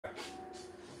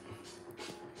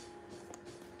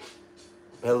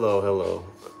Hello, hello.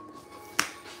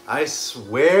 I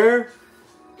swear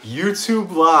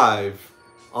YouTube Live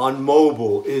on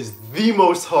mobile is the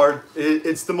most hard,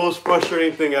 it's the most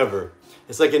frustrating thing ever.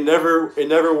 It's like it never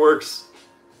works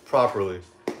properly.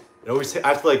 It always, I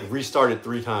have to like restart it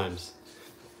 3 times.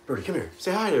 Brodie, come here.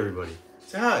 Say hi to everybody.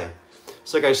 Say hi.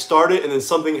 It's like I start it and then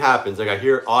something happens. Like I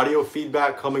hear audio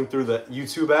feedback coming through the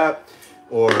YouTube app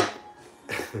or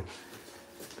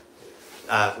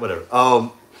whatever.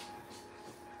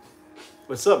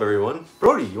 What's up, everyone?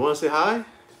 Brodie, you want to say hi?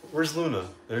 Where's Luna?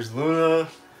 There's Luna.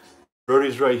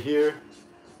 Brodie's right here.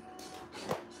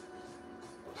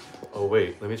 Oh,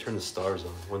 wait. Let me turn the stars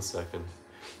on. 1 second.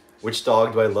 Which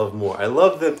dog do I love more? I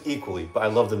love them equally, but I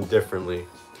love them differently.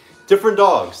 Different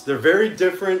dogs. They're very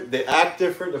different. They act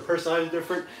different. Their personality is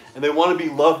different. And they want to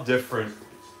be loved different.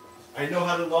 I know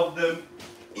how to love them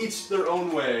each their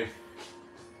own way.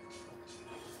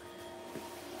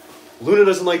 Luna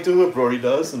doesn't like doing what Brodie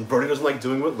does, and Brodie doesn't like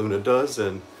doing what Luna does,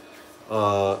 and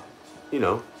you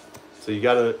know, so you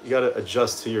gotta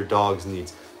adjust to your dog's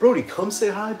needs. Brodie, come say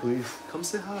hi, please. Come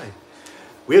say hi.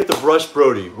 We have to brush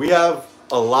Brodie. We have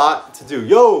a lot to do.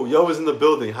 Yo is in the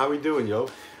building. How we doing,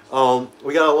 yo?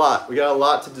 We got a lot. We got a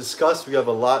lot to discuss. We have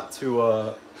a lot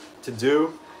to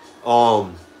do.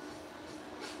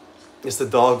 It's the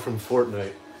dog from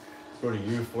Fortnite. Brodie,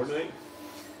 you in Fortnite?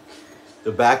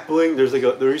 The back bling, there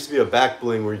used to be a back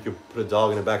bling where you could put a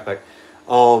dog in a backpack.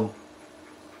 All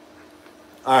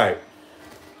right.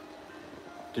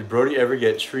 Did Brodie ever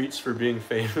get treats for being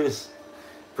famous?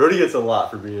 Brodie gets a lot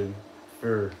for being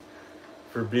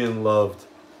loved.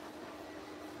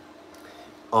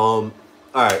 All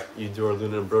right, you do our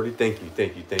Luna and Brodie. Thank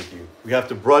you. We have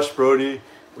to brush Brodie.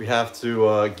 We have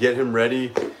to get him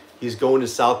ready. He's going to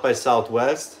South by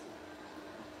Southwest.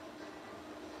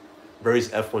 Brodie's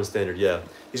F1 standard, yeah.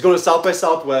 He's going to South by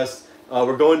Southwest.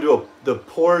 We're going to the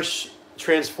Porsche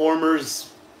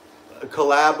Transformers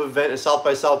collab event at South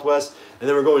by Southwest. And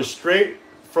then we're going straight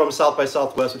from South by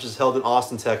Southwest, which is held in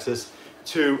Austin, Texas,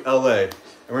 to LA. And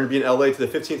we're going to be in LA to the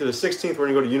 15th to the 16th. We're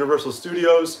going to go to Universal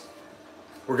Studios.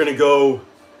 We're going to go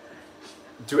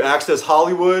do Access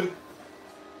Hollywood.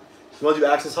 You want to do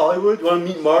Access Hollywood? You want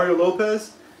to meet Mario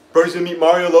Lopez? Brodie's going to meet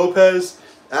Mario Lopez,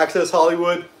 Access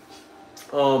Hollywood.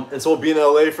 And so we'll be in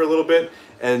LA for a little bit.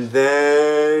 And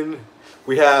then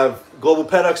we have Global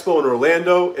Pet Expo in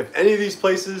Orlando. If any of these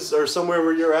places are somewhere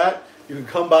where you're at, you can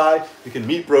come by, you can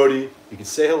meet Brodie, you can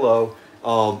say hello.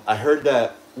 I heard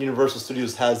that Universal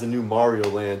Studios has the new Mario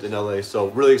Land in LA, so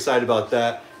really excited about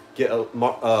that. Get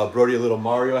Brodie a little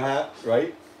Mario hat,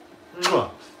 right?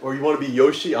 Or you want to be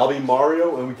Yoshi, I'll be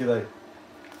Mario, and we can like,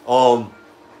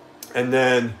 and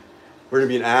then we're going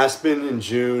to be in Aspen in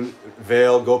June,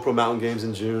 Vail, GoPro Mountain Games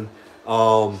in June.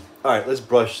 All right, let's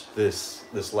brush this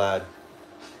lad.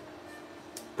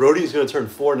 Brodie's going to turn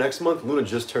 4 next month. Luna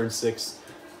just turned 6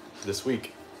 this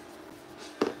week.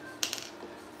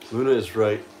 Luna is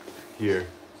right here.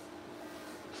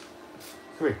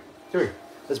 Come here.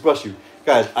 Let's brush you.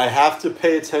 Guys, I have to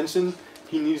pay attention.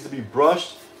 He needs to be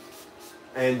brushed.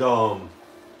 And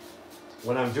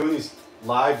when I'm doing these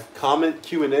live comment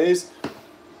Q&As,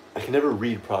 I can never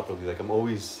read properly. Like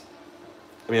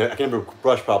I can never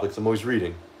brush properly because I'm always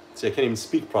reading. See, I can't even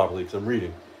speak properly because I'm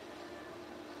reading.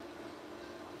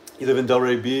 You live in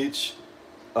Delray Beach.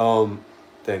 Dang,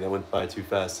 I went by too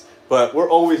fast. But we're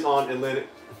always on Atlantic.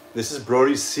 This is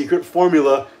Brodie's secret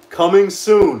formula coming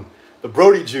soon. The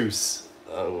Brodie juice.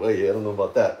 Wait, I don't know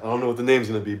about that. I don't know what the name's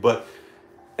going to be. But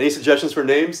any suggestions for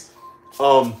names?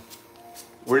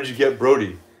 Where did you get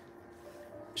Brodie?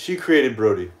 She created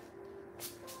Brodie.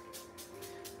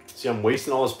 See, I'm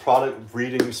wasting all this product,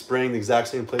 spraying the exact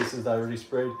same places that I already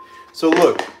sprayed. So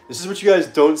look, this is what you guys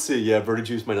don't see. Yeah, Brodie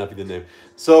Juice might not be the name.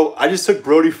 So I just took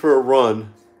Brodie for a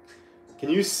run. Can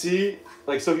you see?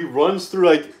 Like, so he runs through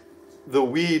like the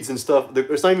weeds and stuff.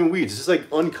 It's not even weeds. It's just like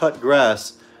uncut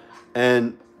grass.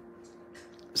 And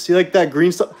see like that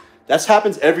green stuff? That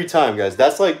happens every time, guys.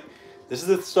 This is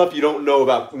the stuff you don't know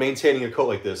about maintaining a coat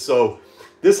like this. So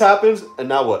this happens, and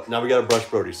now what? Now we got to brush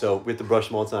Brodie. So we have to brush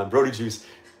him all the time. Brodie Juice.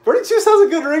 Brodie Juice has a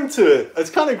good ring to it. It's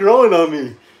kind of growing on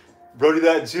me. Brodie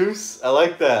that juice. I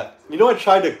like that. You know, I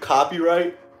tried to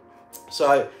copyright.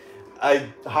 So I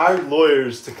hired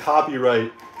lawyers to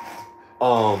copyright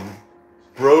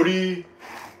Brodie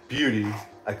Beauty.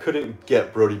 I couldn't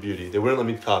get Brodie Beauty. They wouldn't let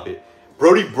me copy it.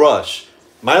 Brodie Brush.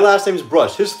 My last name is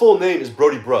Brush. His full name is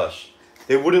Brodie Brush.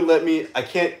 They wouldn't let me. I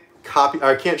can't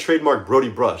trademark Brodie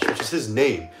Brush, which is his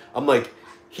name. I'm like,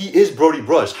 he is Brodie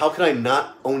Brush. How can I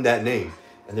not own that name?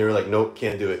 And they were like, nope,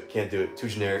 can't do it. Too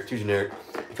generic.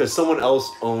 Because someone else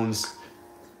owns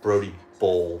Brodie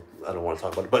Bowl. I don't want to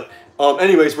talk about it. But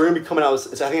anyways, we're gonna be coming out. I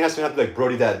think it has to have to be like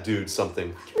Brodie that dude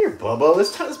something. Come here, Bubba.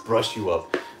 Let's brush you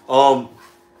up.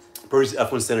 Brodie's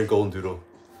F1 Standard Golden Doodle.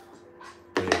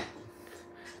 Wait.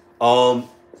 Oh,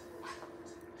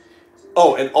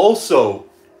 and also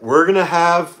we're gonna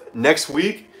have next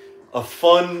week a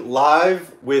fun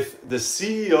live with the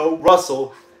CEO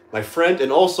Russell, my friend,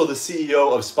 and also the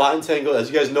CEO of Spot and Tango. As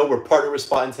you guys know, we're partnered with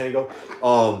Spot and Tango.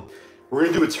 We're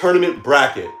gonna do a tournament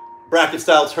bracket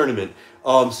style tournament.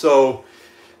 So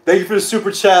thank you for the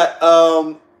super chat.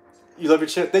 You love your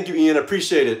chat. Thank you, Ian. I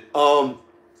appreciate it. So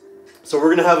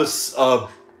we're gonna have a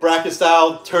bracket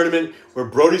style tournament where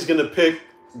Brodie's gonna pick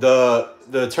the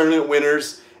tournament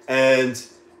winners, and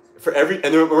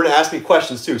then we're gonna ask me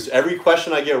questions too. So every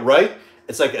question I get right,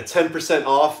 it's like a 10%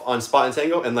 off on Spot and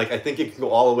Tango, and like I think it can go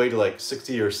all the way to like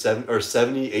 60 or 70 or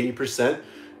 80%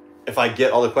 if I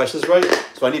get all the questions right.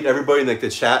 So I need everybody in like the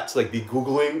chat to like be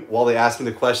Googling while they ask me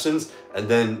the questions, and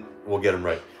then we'll get them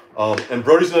right. And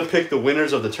Brodie's gonna pick the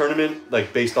winners of the tournament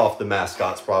like based off the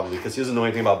mascots probably, because he doesn't know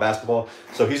anything about basketball.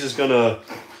 So he's just gonna,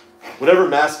 whatever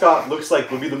mascot looks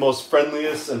like would be the most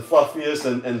friendliest and fluffiest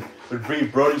and would be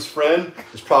Brodie's friend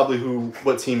is probably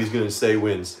what team he's gonna say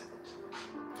wins.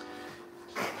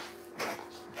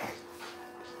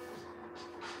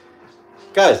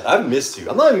 Guys, I've missed you.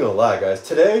 I'm not even gonna lie, guys.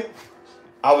 Today,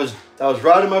 I was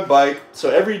riding my bike. So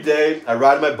every day I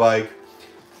ride my bike,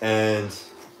 and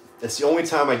it's the only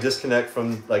time I disconnect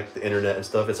from like the internet and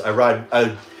stuff. I ride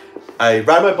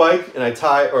my bike and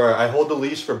I hold the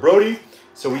leash for Brodie.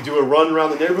 So we do a run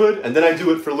around the neighborhood, and then I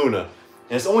do it for Luna.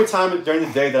 And it's the only time during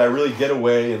the day that I really get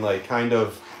away and like kind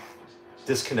of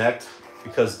disconnect,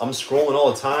 because I'm scrolling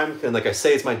all the time, and like I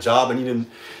say, it's my job. I need to.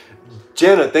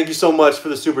 Jana, thank you so much for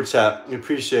the super chat. We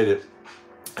appreciate it.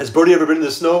 Has Brodie ever been in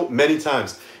the snow? Many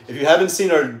times. If you haven't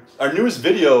seen our newest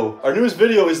video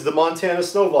is the Montana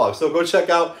snow vlog. So go check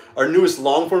out our newest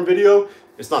long form video.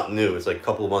 It's not new, it's like a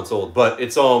couple of months old, but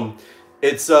it's him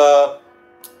in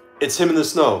the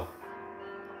snow.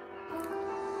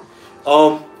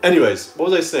 Anyways,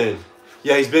 what was I saying?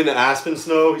 Yeah, he's been in Aspen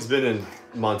snow, he's been in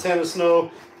Montana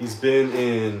snow, he's been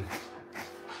in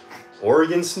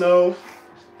Oregon snow,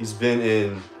 he's been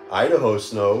in Idaho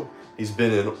snow, he's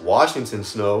been in Washington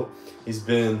snow, he's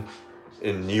been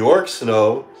in New York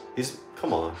snow,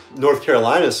 North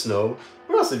Carolina snow.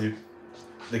 Where else have you?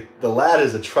 The lad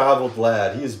is a traveled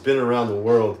lad. He has been around the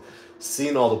world,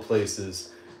 seen all the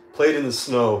places, played in the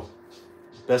snow.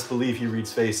 Best believe he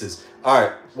reads faces. All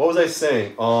right, what was I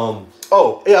saying? Oh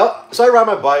yeah, so I ride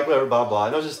my bike, whatever, blah blah.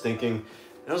 And I was just thinking,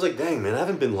 and I was like, dang man, I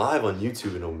haven't been live on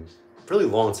YouTube in a really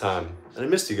long time, and I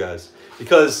missed you guys,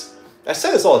 because I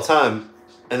say this all the time,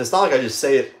 and it's not like I just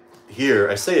say it here.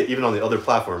 I say it even on the other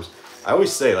platforms. I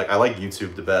always say like I like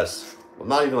YouTube the best. I'm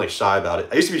not even like shy about it.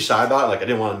 I used to be shy about it. Like I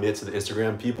didn't want to admit to the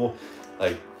Instagram people,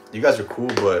 like you guys are cool,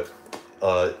 but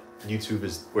YouTube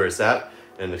is where it's at,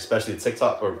 and especially the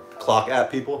TikTok or Clock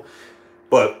app people.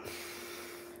 But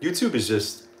YouTube is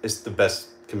it's the best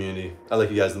community. I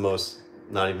like you guys the most.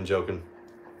 Not even joking.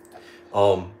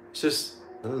 It's just,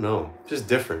 I don't know, just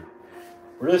different.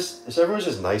 Everyone's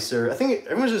just nicer. I think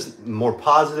everyone's just more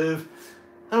positive.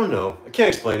 I don't know. I can't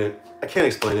explain it.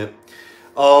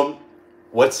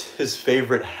 What's his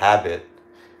favorite habit?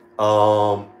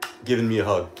 Giving me a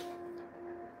hug.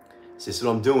 See, so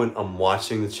what I'm doing, I'm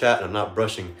watching the chat and I'm not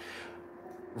brushing.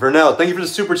 Vernell, thank you for the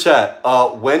super chat.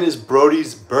 When is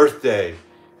Brodie's birthday?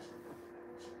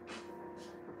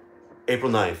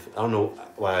 April 9th. I don't know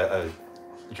why I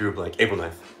drew a blank. April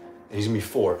 9th. And he's gonna be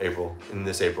 4 April, in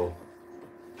this April.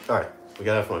 All right, we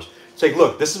gotta have fun. So like,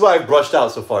 look, this is what I've brushed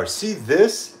out so far. See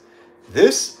this?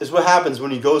 This is what happens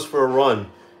when he goes for a run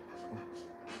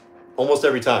almost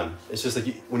every time. It's just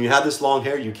like when you have this long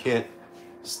hair, you can't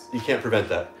prevent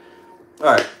that. All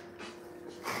right.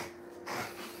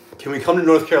 Can we come to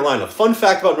North Carolina? Fun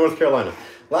fact about North Carolina.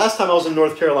 Last time I was in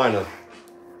North Carolina,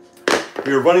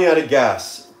 we were running out of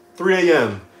gas. 3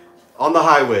 a.m. on the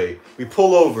highway. We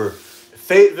pull over.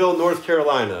 Fayetteville, North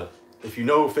Carolina. If you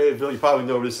know Fayetteville, you probably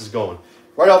know where this is going.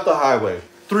 Right off the highway.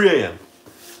 3 a.m.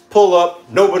 Pull up.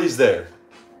 Nobody's there.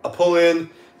 I pull in.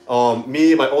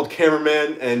 Me, my old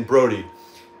cameraman, and Brodie.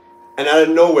 And out of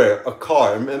nowhere, a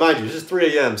car. And mind you, this is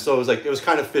 3 a.m. So it was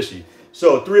kind of fishy.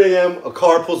 So 3 a.m., a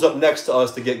car pulls up next to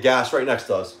us to get gas right next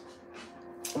to us.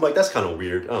 I'm like, that's kind of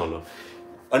weird. I don't know.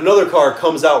 Another car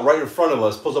comes out right in front of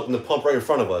us, pulls up in the pump right in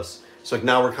front of us. So like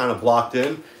now we're kind of blocked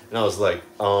in. And I was like,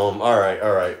 all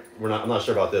right. I'm not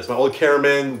sure about this. My old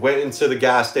cameraman went into the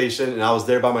gas station and I was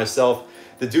there by myself.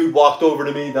 The dude walked over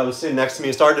to me that was sitting next to me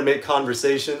and started to make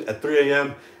conversation at 3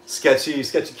 a.m. sketchy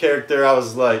character. I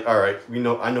was like, all right,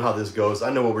 I know how this goes.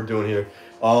 I know what we're doing here.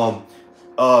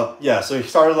 Yeah, so he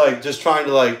started like just trying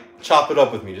to like chop it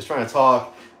up with me, just trying to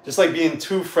talk, just like being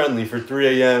too friendly for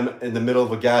 3 a.m. in the middle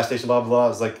of a gas station, blah, blah, blah. I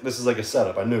was like, this is like a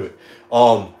setup. I knew it.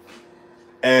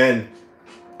 And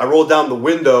I rolled down the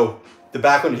window, the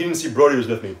back window. He didn't see Brodie was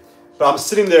with me, but I'm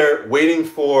sitting there waiting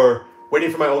for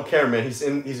my old cameraman.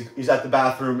 He's at the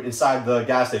bathroom inside the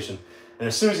gas station. And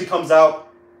as soon as he comes out,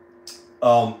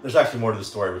 there's actually more to the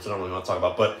story, which I don't really want to talk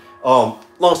about, but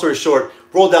long story short,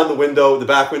 roll down the window, the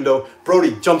back window.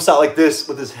 Brodie jumps out like this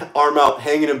with his arm out,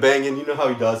 hanging and banging. You know how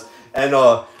he does. And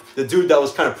the dude that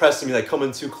was kind of pressing me, like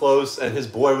coming too close, and his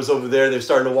boy was over there. They're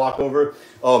starting to walk over.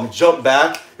 Jumped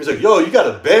back. He was like, "Yo, you got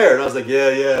a bear?" And I was like,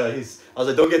 "Yeah." I was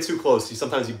like, "Don't get too close.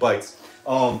 Sometimes he bites."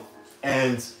 And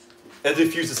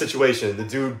diffused the situation. The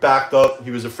dude backed up.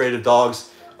 He was afraid of dogs.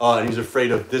 And he was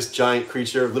afraid of this giant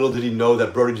creature. Little did he know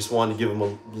that Brodie just wanted to give him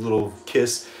a little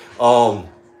kiss. But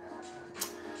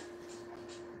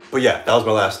yeah, that was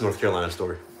my last North Carolina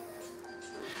story.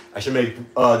 I should make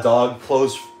dog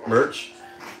clothes merch.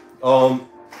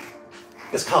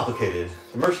 It's complicated.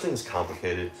 The merch thing is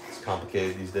complicated. It's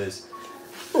complicated these days.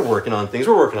 We're working on things.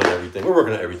 We're working on everything. We're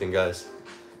working on everything, guys.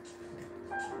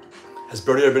 Has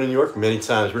Brodie ever been in New York? Many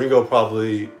times. We're going to go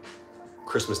probably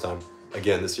Christmas time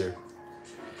again this year.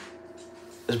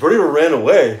 Has Brodie ever ran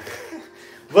away?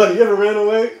 Buddy, you ever ran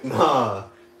away? Nah.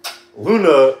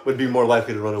 Luna would be more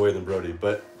likely to run away than Brodie,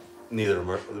 but neither of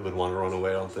them would want to run away,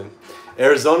 I don't think.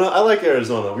 Arizona, I like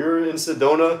Arizona. We were in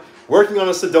Sedona, working on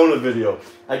a Sedona video.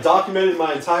 I documented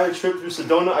my entire trip through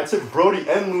Sedona. I took Brodie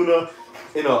and Luna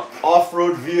in an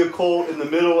off-road vehicle in the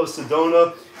middle of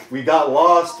Sedona. We got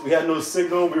lost. We had no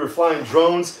signal. We were flying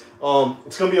drones.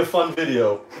 It's going to be a fun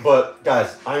video. But,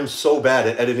 guys, I'm so bad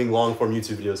at editing long-form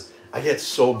YouTube videos. I get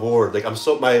so bored. Like,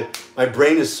 my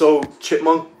brain is so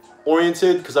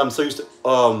chipmunk-oriented because I'm so used to...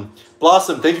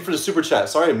 Blossom, thank you for the super chat.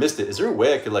 Sorry I missed it. Is there a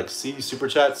way I could like see super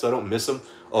chat so I don't miss them?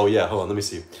 Oh yeah, hold on, let me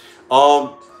see.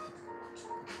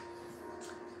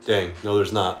 Dang, no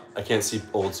there's not. I can't see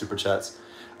old super chats.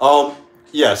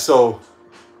 Yeah, so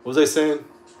what was I saying?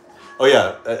 Oh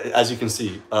yeah, as you can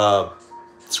see,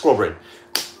 squirrel brain.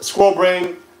 Squirrel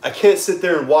brain, I can't sit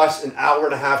there and watch an hour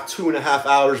and a half, 2.5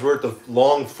 hours worth of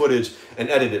long footage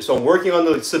and edit it. So I'm working on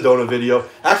the Sedona video.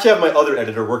 I actually have my other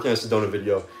editor working on a Sedona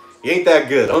video. He ain't that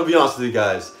good. I'm gonna be honest with you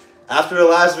guys. After the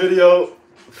last video,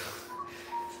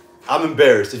 I'm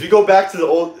embarrassed. If you go back to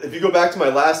my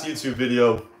last YouTube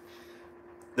video,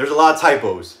 there's a lot of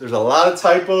typos. There's a lot of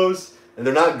typos, and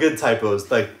they're not good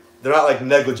typos. Like, they're not like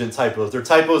negligent typos. They're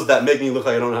typos that make me look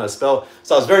like I don't know how to spell.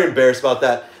 So I was very embarrassed about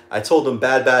that. I told him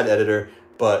bad editor,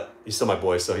 but he's still my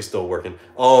boy, so he's still working.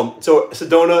 So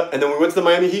Sedona, and then we went to the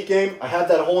Miami Heat game. I had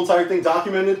that whole entire thing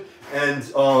documented, and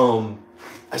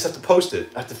I just have to post it.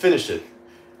 I have to finish it.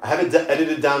 I have it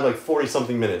edited down to like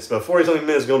 40-something minutes, but 40-something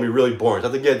minutes is going to be really boring. I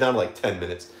have to get it down to like 10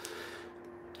 minutes.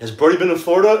 Has Brodie been in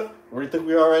Florida? Where do you think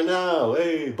we are right now?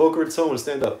 Hey, Boca Raton,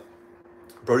 stand up.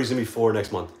 Brodie's going to be 4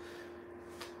 next month.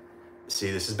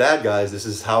 See, this is bad, guys. This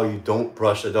is how you don't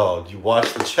brush a dog. You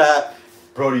watch the chat.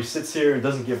 Brodie sits here and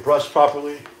doesn't get brushed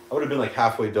properly. I would have been like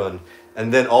halfway done.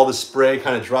 And then all the spray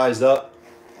kind of dries up.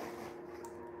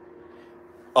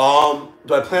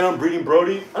 Do I plan on breeding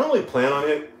Brodie? I don't really plan on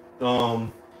it.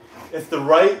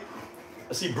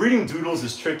 See, breeding doodles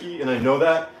is tricky, and I know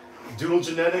that. Doodle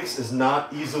genetics is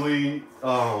not easily,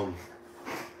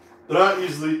 it's not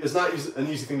an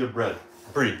easy thing to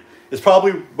breed. It's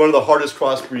probably one of the hardest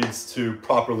crossbreeds to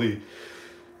properly,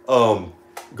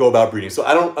 go about breeding. So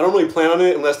I don't really plan on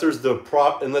it unless there's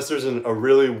a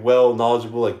really well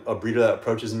knowledgeable, like a breeder that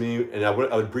approaches me, and I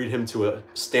would breed him to a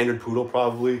standard poodle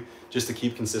probably, just to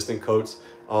keep consistent coats.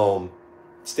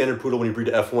 Standard poodle, when you breed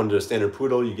to F1 to a standard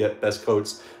poodle, you get best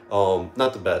coats.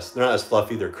 Not the best. They're not as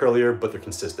fluffy. They're curlier, but they're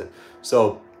consistent.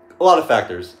 So a lot of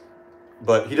factors.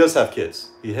 But he does have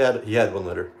kids. He had 1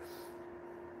 litter.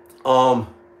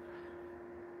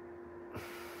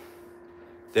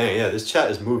 Dang, yeah, this chat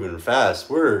is moving fast.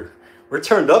 We're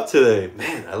turned up today.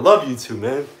 Man, I love YouTube,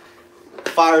 man.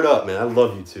 Fired up, man. I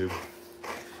love YouTube.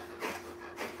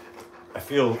 I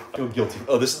feel guilty.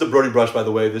 Oh, this is the Brodie brush, by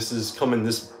the way. This is coming.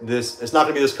 This it's not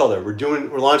gonna be this color. We're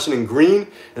launching in green,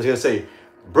 and it's gonna say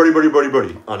Brodie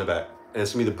on the back, and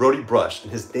it's gonna be the Brodie brush,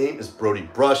 and his name is Brodie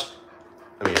Brush.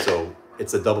 I mean, so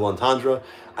it's a double entendre.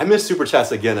 I missed super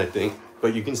chats again, I think,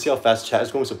 but you can see how fast chat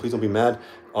is going, so please don't be mad.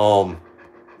 Let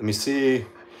me see.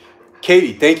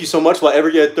 Katie, thank you so much. Will I ever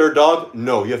get a 3rd dog?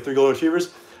 No. You have 3 golden retrievers?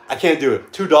 I can't do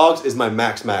it. 2 dogs is my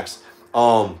max.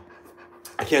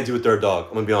 I can't do a 3rd dog.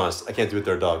 I'm gonna be honest. I can't do a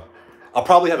 3rd dog. I'll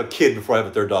probably have a kid before I have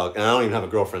a third dog, and I don't even have a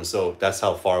girlfriend, so that's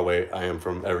how far away I am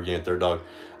from ever getting a third dog.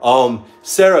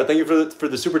 Sarah, thank you for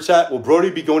the super chat. Will Brodie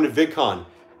be going to VidCon?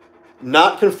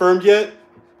 Not confirmed yet.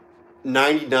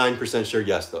 99% sure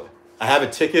yes, though. I have a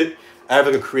ticket. I have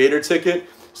like a creator ticket.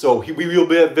 So we will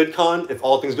be at VidCon if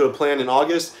all things go to plan in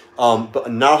August.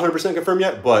 But not 100% confirmed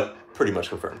yet, but pretty much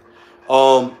confirmed.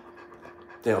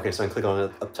 Okay, so I can click on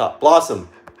it up top. Blossom,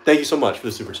 thank you so much for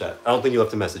the super chat. I don't think you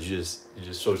left a message. You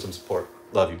just showed some support.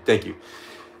 Love you. Thank you.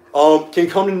 Can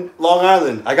you come to Long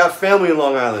Island? I got family in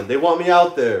Long Island. They want me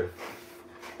out there.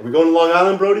 Are we going to Long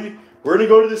Island, Brodie? We're going to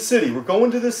go to the city. We're going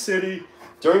to the city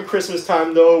during Christmas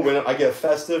time, though, when I get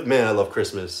festive. Man, I love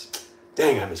Christmas.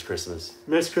 Dang, I miss Christmas.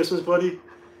 Miss Christmas, buddy?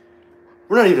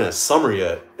 We're not even at summer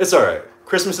yet. It's all right.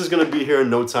 Christmas is going to be here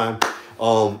in no time.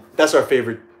 That's our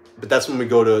favorite, but that's when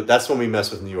we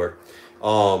mess with New York.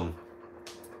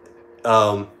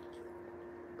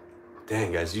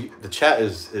 Dang, guys, the chat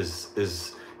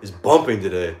is bumping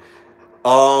today.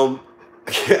 I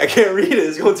can't read it.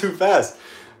 It's going too fast.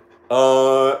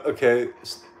 Okay.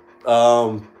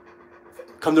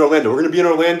 Come to Orlando. We're going to be in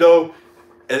Orlando.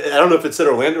 I don't know if it said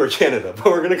Orlando or Canada, but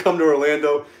we're going to come to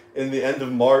Orlando in the end of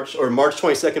March, or March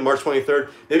 22nd, March 23rd,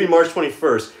 maybe March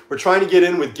 21st. We're trying to get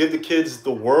in with Give the Kids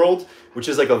the World, which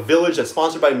is like a village that's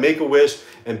sponsored by Make-A-Wish.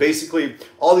 And basically,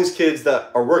 all these kids that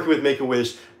are working with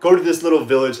Make-A-Wish go to this little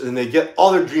village, and they get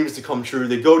all their dreams to come true.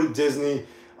 They go to Disney,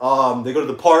 they go to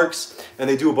the parks, and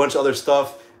they do a bunch of other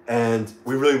stuff. And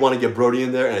we really want to get Brodie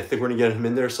in there, and I think we're going to get him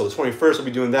in there. So the 21st, we'll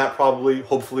be doing that probably,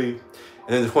 hopefully.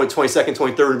 And then the 22nd, 23rd,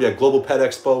 we're going to be at Global Pet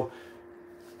Expo.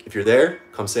 If you're there,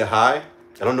 come say hi.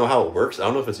 I don't know how it works. I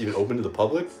don't know if it's even open to the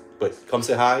public, but come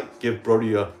say hi. Give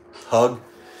Brodie a hug.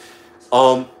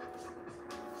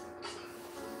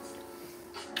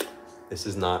 This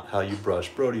is not how you brush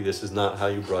Brodie. This is not how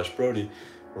you brush Brodie.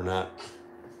 We're not.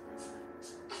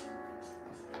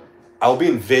 I'll be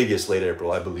in Vegas late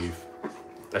April, I believe.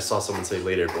 I saw someone say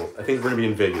late April. I think we're going to be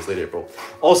in Vegas late April.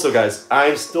 Also, guys,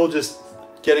 I'm still just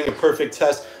getting a perfect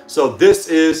test. So this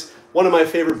is one of my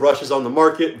favorite brushes on the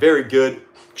market. Very good.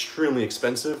 Extremely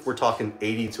expensive. We're talking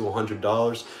 $80 to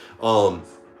 $100.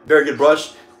 Very good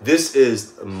brush. This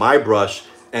is my brush,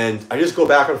 and I just go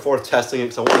back and forth testing it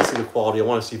because I want to see the quality. I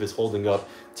want to see if it's holding up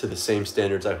to the same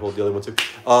standards I hold the other one to.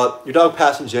 Your dog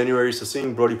passed in January, so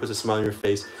seeing Brodie puts a smile on your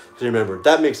face. Because remember,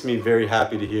 that makes me very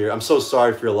happy to hear. I'm so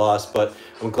sorry for your loss, but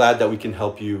I'm glad that we can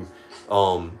help you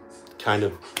kind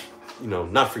of,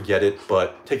 not forget it,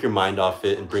 but take your mind off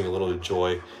it and bring a little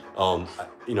joy.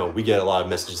 We get a lot of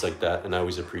messages like that, and I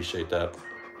always appreciate that.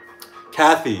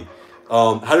 Kathy,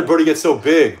 how did Brodie get so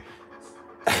big?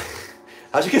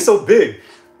 How'd you get so big?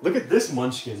 Look at this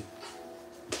munchkin.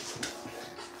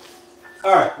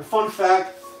 All right, the fun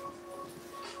fact.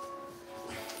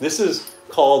 This is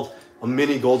called a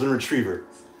mini golden retriever.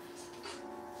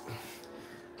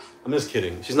 I'm just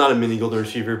kidding. She's not a mini golden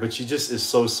retriever, but she just is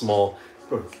so small.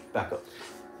 Back up.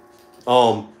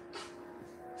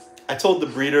 I told the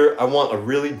breeder I want a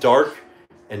really dark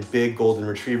and big golden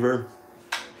retriever,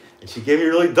 and she gave me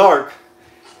really dark,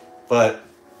 but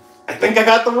I think I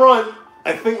got the runt.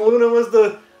 I think Luna was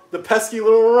the pesky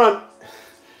little runt.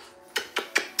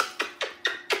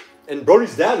 And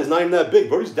Brodie's dad is not even that big.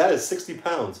 Brodie's dad is 60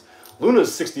 pounds.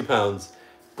 Luna's 60 pounds.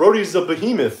 Brodie's a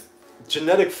behemoth,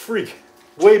 genetic freak,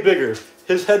 way bigger.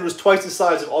 His head was twice the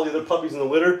size of all the other puppies in the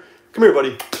litter. Come here,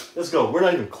 buddy. Let's go. We're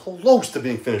not even close to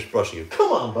being finished brushing you.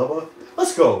 Come on, Bubba.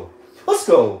 Let's go. Let's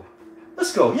go.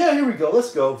 Let's go. Yeah, here we go.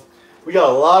 Let's go. We got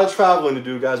a lot of traveling to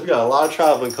do, guys. We got a lot of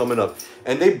traveling coming up.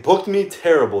 And they booked me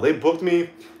terrible. They booked me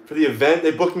for the event.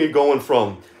 They booked me going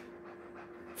from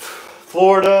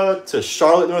Florida to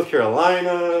Charlotte, North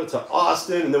Carolina, to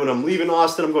Austin. And then when I'm leaving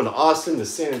Austin, I'm going to Austin, to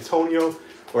San Antonio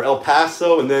or El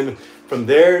Paso. And then from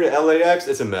there to LAX.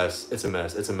 It's a mess. It's a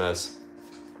mess. It's a mess.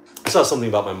 I saw something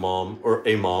about my mom, or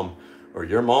a mom, or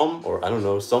your mom, or I don't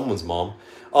know, someone's mom.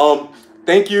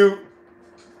 Thank you.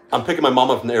 I'm picking my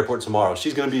mom up from the airport tomorrow.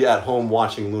 She's going to be at home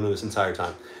watching Luna this entire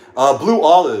time. Blue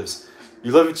Olives.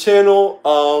 You love your channel.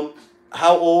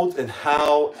 How old and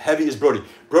how heavy is Brodie?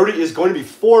 Brodie is going to be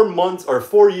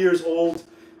 4 years old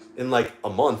in like a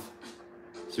month.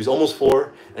 So he's almost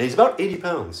 4, and he's about 80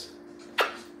 pounds.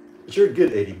 But you're a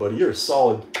good 80, buddy. You're a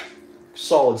solid,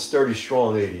 sturdy,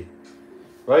 strong 80.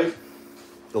 Right?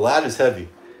 The lad is heavy.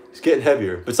 He's getting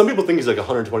heavier. But some people think he's like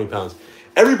 120 pounds.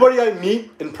 Everybody I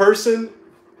meet in person,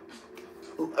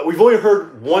 we've only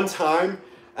heard one time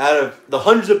out of the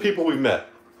hundreds of people we've met.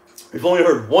 We've only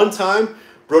heard one time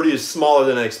Brodie is smaller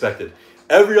than I expected.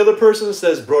 Every other person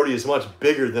says Brodie is much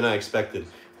bigger than I expected.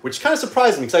 which kind of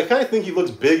surprised me because I kind of think he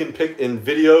looks big in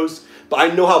videos, but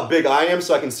I know how big I am,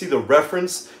 so I can see the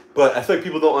reference. But I feel like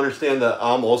people don't understand that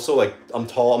I'm also like, I'm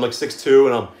tall, I'm like 6'2",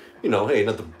 and I'm, you know, hey,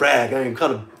 not to brag, I am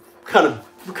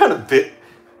we're kind of big.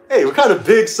 Hey, we're kind of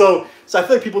big, so I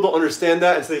feel like people don't understand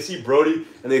that, and so they see Brodie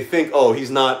and they think, oh,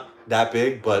 he's not that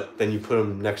big, but then you put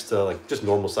him next to like just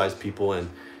normal sized people, and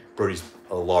Brodie's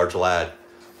a large lad.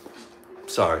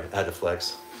 Sorry, I had to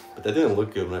flex, but that didn't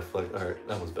look good when I flexed. All right,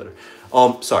 that one's better.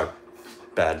 Sorry,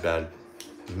 bad.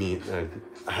 Me,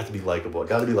 I have to be likable. I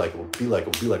gotta be likable. Be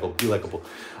likable.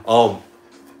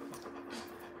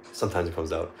 Sometimes it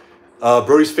comes out.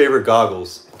 Brodie's favorite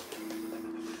goggles.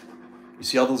 You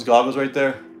see all those goggles right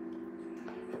there?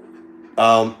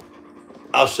 I'll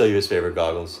show you his favorite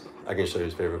goggles. I can show you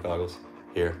his favorite goggles.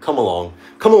 Here, come along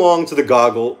to the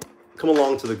goggle.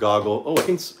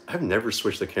 Oh, I've never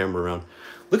switched the camera around.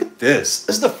 Look at this.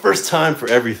 This is the first time for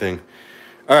everything.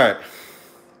 All right.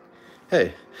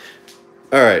 Hey.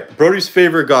 All right. Brodie's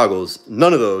favorite goggles.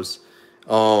 None of those.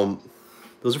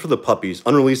 Those are for the puppies.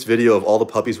 Unreleased video of all the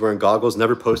puppies wearing goggles.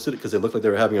 Never posted it because they looked like they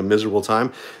were having a miserable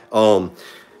time.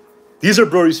 These are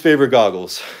Brodie's favorite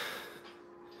goggles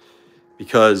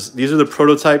because these are the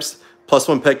prototypes. Plus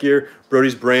One Pet Gear,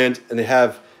 Brodie's brand, and they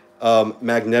have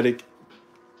magnetic.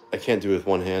 I can't do it with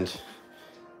one hand.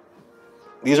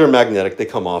 These are magnetic. They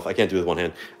come off. I can't do it with one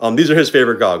hand. These are his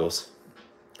favorite goggles.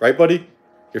 Right, buddy?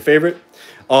 Your favorite?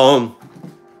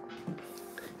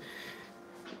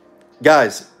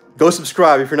 Guys, go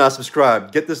subscribe if you're not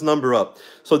subscribed. Get this number up.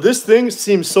 So this thing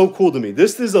seems so cool to me.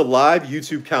 This is a live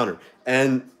YouTube counter,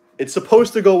 and it's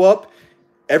supposed to go up.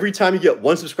 Every time you get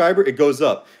 1 subscriber, it goes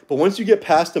up. But once you get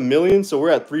past 1 million, so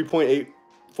we're at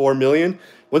 3.84 million.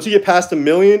 Once you get past 1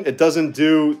 million, it doesn't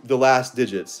do the last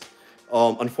digits,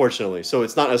 unfortunately. So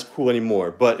it's not as cool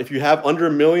anymore. But if you have under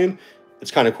 1 million, it's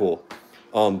kind of cool.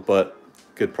 But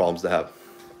good problems to have.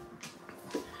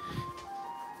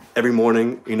 Every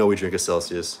morning, you know, we drink a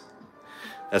Celsius.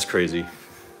 That's crazy.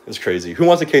 That's crazy. Who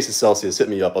wants a case of Celsius? Hit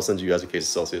me up. I'll send you guys a case of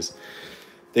Celsius.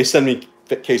 They send me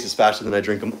cases faster than I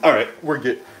drink them. All right, we're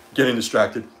getting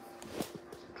distracted.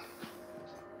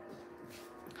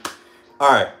 All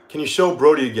right, can you show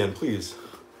Brodie again, please?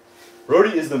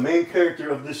 Brodie is the main character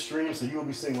of this stream, so you will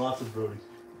be seeing lots of Brodie.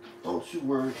 Don't you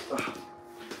worry.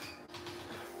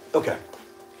 Okay.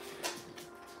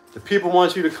 The people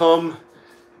want you to come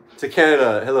to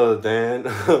Canada. Hello, Dan.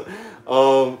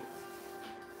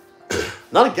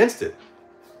 Not against it.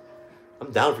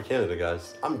 I'm down for Canada,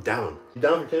 guys. I'm down. You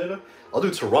down for Canada? I'll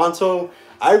do Toronto.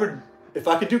 If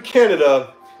I could do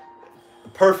Canada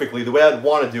perfectly, the way I'd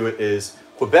want to do it is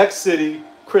Quebec City,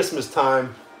 Christmas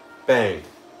time, bang.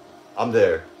 I'm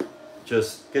there.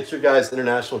 Just get your guys'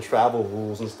 international travel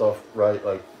rules and stuff right.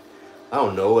 Like, I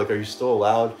don't know. Like, are you still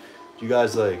allowed? Do you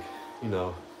guys, like, you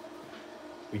know,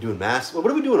 we doing masks? What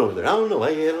are we doing over there? I don't know.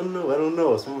 I don't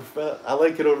know. I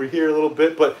like it over here a little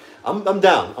bit, but I'm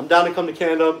down. I'm down to come to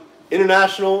Canada.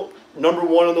 International,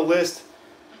 #1 on the list.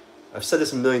 I've said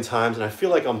this a million times, and I feel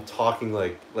like I'm talking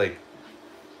like,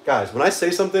 guys, when I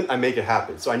say something, I make it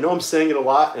happen. So I know I'm saying it a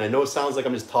lot, and I know it sounds like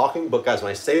I'm just talking, but guys, when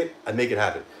I say it, I make it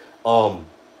happen.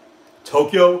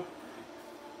 Tokyo,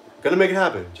 gonna make it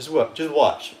happen. Just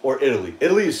watch. Or Italy.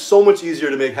 Italy is so much easier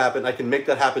to make happen. I can make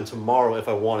that happen tomorrow if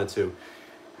I wanted to.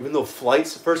 Even though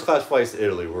first class flights to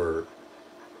Italy were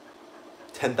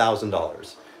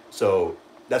 $10,000. So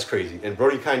that's crazy. And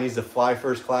Brodie kind of needs to fly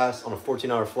first class on a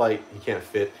 14-hour flight. He can't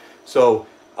fit. So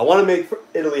I want to make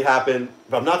Italy happen,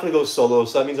 but I'm not going to go solo.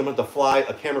 So that means I'm going to have to fly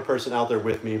a camera person out there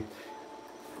with me.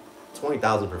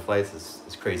 20,000 per flight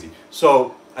is crazy.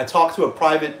 So I talked to a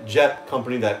private jet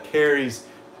company that carries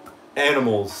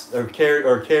animals or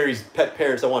carries pet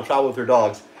parents that want to travel with their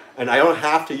dogs. And I don't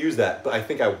have to use that, but I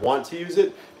think I want to use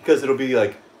it because it'll be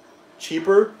like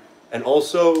cheaper. And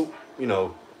also, you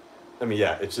know, I mean,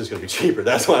 yeah, it's just going to be cheaper.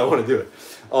 That's why I want to do it.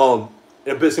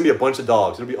 It's going to be a bunch of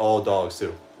dogs. It'll be all dogs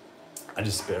too. I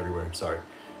just spit everywhere. Sorry.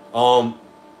 What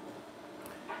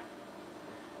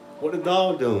a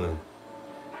dog doing?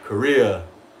 Korea.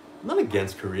 I'm not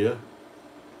against Korea.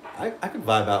 I could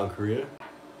vibe out in Korea.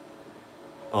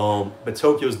 But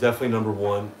Tokyo's definitely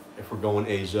 #1 if we're going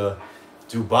Asia.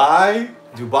 Dubai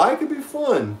could be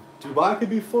fun. Dubai could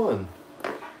be fun.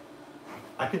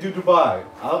 I could do Dubai.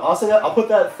 I'll say that. I'll put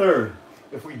that third.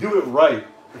 If we do it right,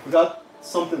 if we got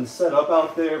something set up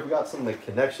out there, if we got some like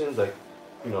connections, like,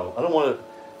 you know, I don't want to,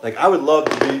 like, I would love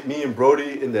to be me and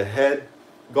Brodie in the head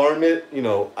garment. You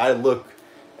know,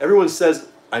 everyone says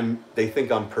they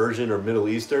think I'm Persian or Middle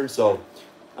Eastern, so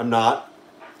I'm not.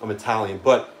 I'm Italian,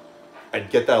 but I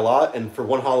get that a lot. And for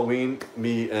one Halloween,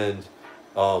 me and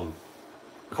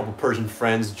a couple Persian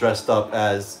friends dressed up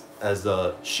as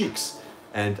sheiks,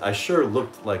 and I sure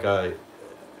looked like I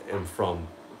am from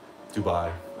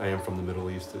Dubai. I am from the Middle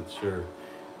East. It's sure,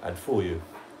 I'd fool you.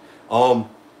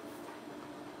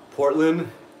 Portland,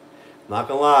 not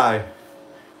gonna lie,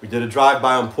 we did a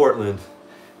drive-by on Portland.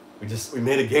 We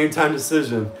made a game time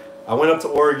decision. I went up to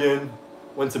Oregon,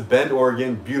 went to Bend,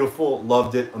 Oregon, beautiful,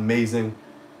 loved it, amazing.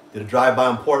 Did a drive-by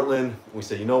on Portland. We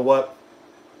said, you know what?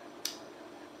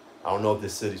 I don't know if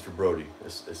this city's for Brodie.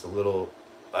 It's a little,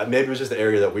 maybe it was just the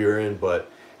area that we were in, but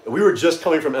we were just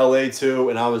coming from LA too,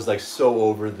 and I was like so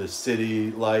over the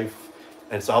city life.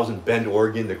 And so I was in Bend,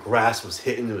 Oregon. The grass was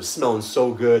hitting. It was smelling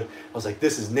so good. I was like,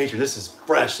 this is nature. This is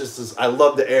fresh. I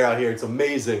love the air out here. It's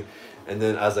amazing. And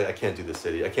then I was like, I can't do the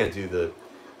city. I can't do the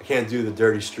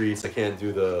dirty streets. I can't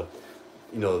do the,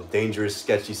 dangerous,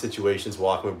 sketchy situations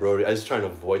walking with Brodie. I was just trying to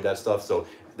avoid that stuff. So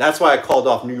that's why I called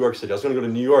off New York City. I was going to go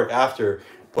to New York after,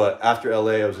 but after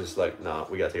LA, I was just like, nah,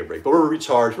 we got to take a break. But we're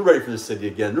recharged. We're ready for the city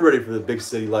again. We're ready for the big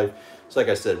city life. So like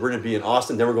I said, we're going to be in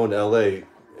Austin. Then we're going to LA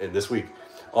this week.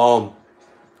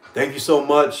 Thank you so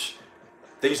much.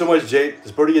 Thank you so much, Jake.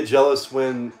 Does Brodie get jealous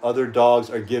when other dogs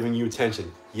are giving you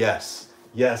attention? Yes.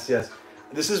 Yes, yes.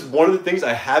 This is one of the things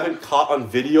I haven't caught on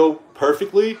video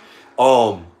perfectly.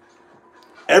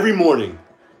 Every morning.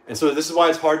 And so this is why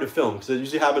it's hard to film, because it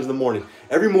usually happens in the morning.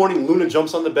 Every morning, Luna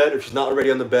jumps on the bed, if she's not already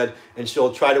on the bed, and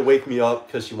she'll try to wake me up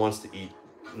because she wants to eat,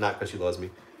 not because she loves me.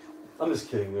 I'm just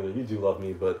kidding, Luna. You do love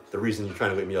me, but the reason you're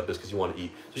trying to wake me up is because you want to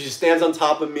eat. So she stands on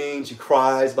top of me, and she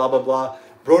cries, blah, blah, blah.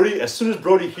 Brodie, as soon as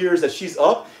Brodie hears that she's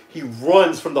up, he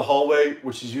runs from the hallway,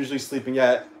 which he's usually sleeping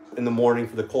at in the morning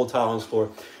for the cold tile on his floor,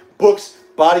 books,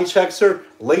 body checks her,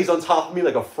 lays on top of me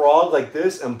like a frog like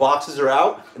this, and boxes her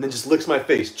out, and then just licks my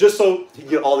face, just so he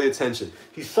can get all the attention.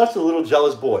 He's such a little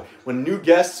jealous boy. When new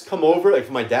guests come over, like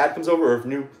if my dad comes over or if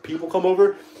new people come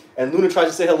over, and Luna tries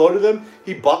to say hello to them,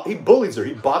 he bullies her.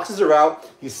 He boxes her out.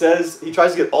 He tries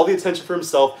to get all the attention for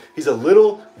himself. He's a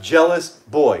little jealous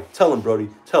boy. Tell him, Brodie.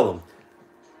 Tell him.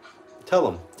 Tell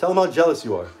him how jealous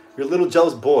you are. You're a little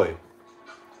jealous boy.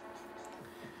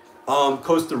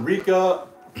 Costa Rica,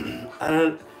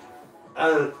 I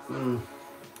don't know.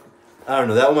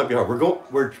 That one might be hard.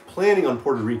 We're planning on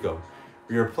Puerto Rico.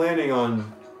 We are planning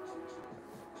on.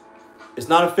 It's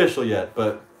not official yet,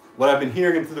 but what I've been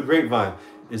hearing through the grapevine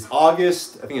is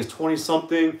August. I think it's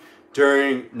 20-something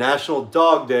during National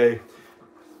Dog Day.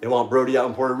 They want Brodie out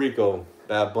in Puerto Rico.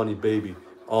 Bad Bunny baby.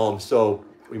 So.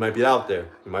 We might be out there.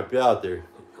 We might be out there.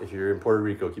 If you're in Puerto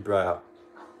Rico, keep your eye out.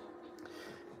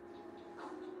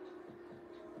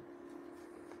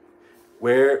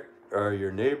 Where are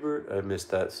your neighbors? I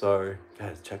missed that. Sorry.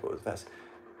 Guys, check what was fast.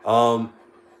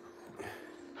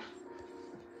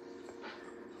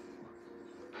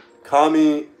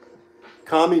 Kami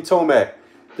Tomek.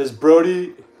 Does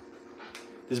Brodie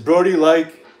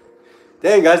like?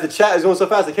 Dang, guys, the chat is going so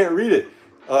fast I can't read it.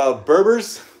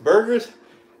 Burgers?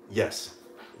 Yes.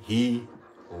 He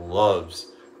loves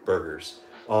burgers.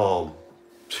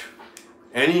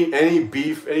 Any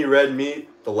beef, any red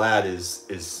meat, the lad is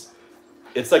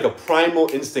it's like a primal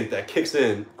instinct that kicks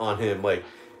in on him. Like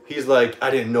he's like,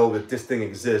 I didn't know that this thing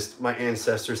exists. My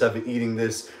ancestors have been eating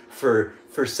this for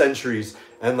centuries,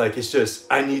 and like it's just,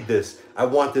 I need this. I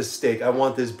want this steak. I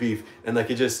want this beef, and like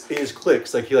it just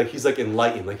clicks. Like he's like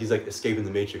enlightened. Like he's like escaping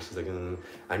the matrix. He's like,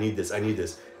 I need this. I need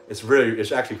this.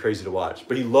 It's actually crazy to watch.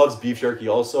 But he loves beef jerky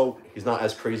also. He's not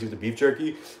as crazy with the beef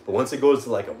jerky. But once it goes to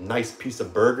like a nice piece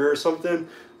of burger or something,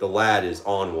 the lad is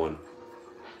on one.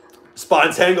 Spot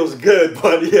and Tangle's good,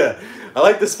 but yeah. I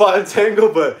like the Spot and Tangle,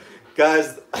 but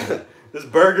guys, this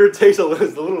burger tastes a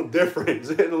little different. It's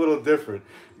hitting a little different.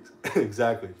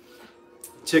 Exactly.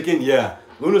 Chicken, yeah.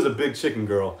 Luna's a big chicken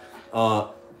girl.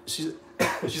 She's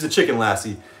a chicken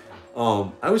lassie. I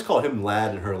always call him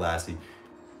lad and her lassie.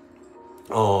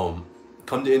 Come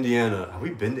to Indiana. Have we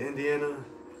been to Indiana?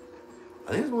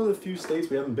 I think it's one of the few states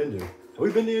we haven't been to. Have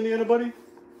we been to Indiana, buddy?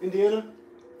 Indiana?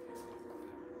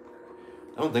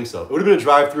 I don't think so. It would have been a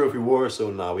drive-through if we were,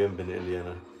 so nah, we haven't been to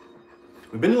Indiana.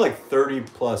 We've been to like 30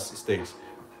 plus states.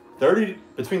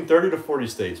 Between 30 to 40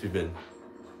 states we've been.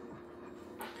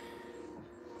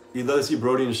 You'd love to see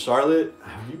Brodie in Charlotte.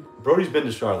 Brodie's been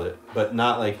to Charlotte, but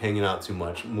not like hanging out too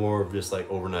much. More of just like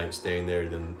overnight staying there,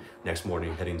 then next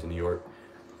morning heading to New York.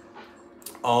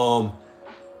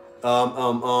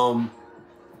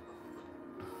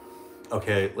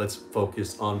 Okay, let's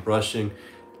focus on brushing.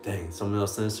 Dang, someone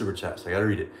else sent a super chat, so I gotta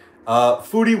read it.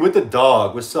 Foodie with the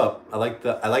dog. What's up? I like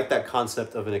that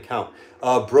concept of an account.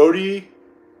 Brodie.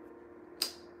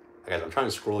 Guys, I'm trying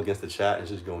to scroll against the chat and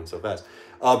it's just going so fast.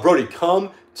 Brodie,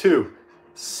 come to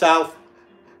South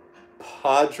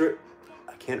Padre.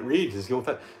 I can't read. Just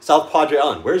go South Padre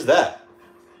Island. Where's that?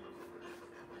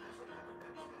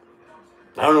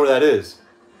 I don't know where that is.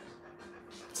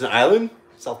 It's an island?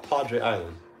 South Padre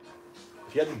Island.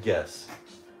 If you had to guess,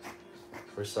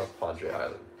 where's South Padre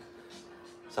Island?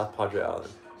 South Padre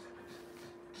Island.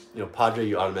 You know, Padre,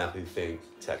 you automatically think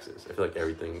Texas. I feel like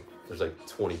everything, there's like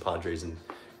 20 Padres in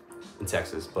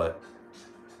Texas, but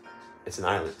it's an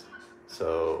island.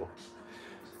 So,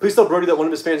 please tell Brodie that one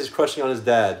of his fans is crushing on his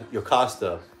dad,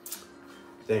 Yocosta.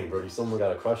 Dang, Brodie, someone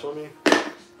got a crush on me?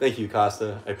 Thank you,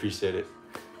 Costa. I appreciate it.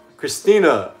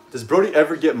 Christina, does Brodie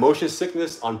ever get motion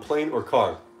sickness on plane or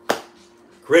car?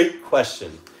 Great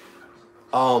question.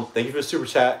 Thank you for the super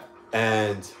chat.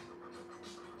 And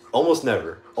almost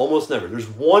never. Almost never. There's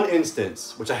one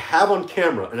instance, which I have on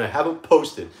camera and I haven't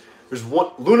posted. There's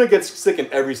one. Luna gets sick in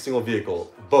every single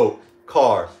vehicle. Boat,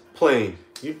 car, plane.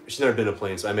 She's never been in a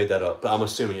plane, so I made that up. But I'm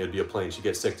assuming it'd be a plane. She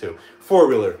gets sick too.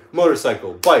 Four-wheeler,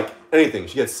 motorcycle, bike, anything.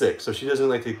 She gets sick, so she doesn't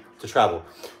like to travel.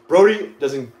 Brodie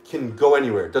can go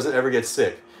anywhere. Doesn't ever get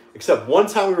sick. Except one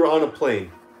time we were on a plane.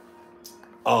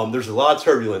 There's a lot of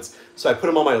turbulence, so I put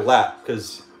him on my lap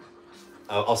because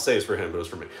I'll say it's for him, but it's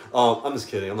for me. I'm just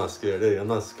kidding. I'm not scared. Hey, I'm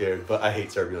not scared, but I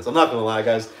hate turbulence. I'm not gonna lie,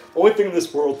 guys. The only thing in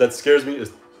this world that scares me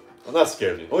is, well, not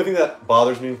scares me. The only thing that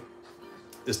bothers me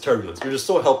is turbulence. You're just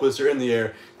so helpless. You're in the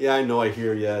air. Yeah, I know. I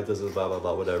hear. Yeah, it doesn't blah blah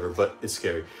blah whatever. But it's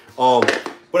scary.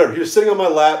 Whatever. He was sitting on my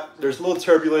lap. There's a little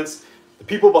turbulence. The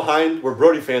people behind were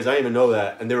Brodie fans. I didn't even know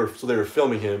that, and they were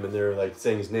filming him, and they were like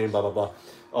saying his name, blah blah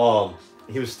blah.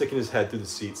 He was sticking his head through the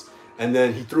seats, and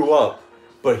then he threw up,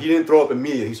 but he didn't throw up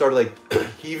immediately. He started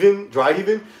like heaving, dry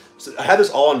heaving. So I had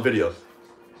this all on video.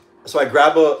 So I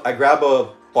grab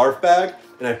a barf bag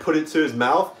and I put it to his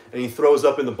mouth, and he throws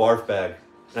up in the barf bag.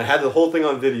 And I had the whole thing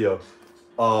on video,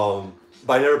 but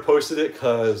I never posted it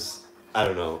because I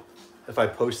don't know if I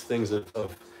post things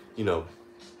of you know,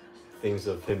 things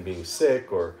of him being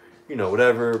sick or, you know,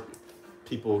 whatever,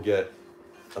 people get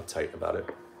uptight about it.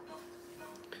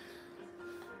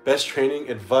 Best training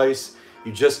advice.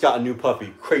 You just got a new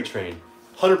puppy. Crate train.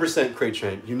 100% crate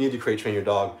train. You need to crate train your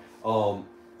dog.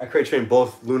 I crate trained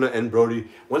both Luna and Brodie.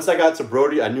 Once I got to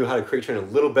Brodie, I knew how to crate train a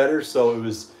little better. So it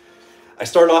was, I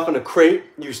started off in a crate.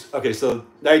 Okay, so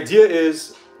the idea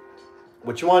is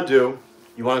what you want to do.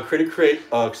 You want to create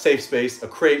a safe space, a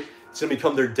crate. It's going to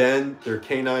become their den, their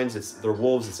canines, it's their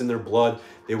wolves, it's in their blood.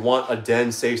 They want a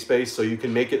den, safe space, so you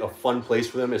can make it a fun place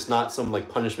for them. It's not some like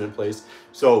punishment place.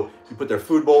 So you put their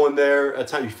food bowl in there. At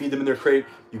time you feed them in their crate.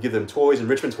 You give them toys,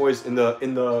 enrichment toys in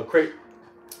the crate.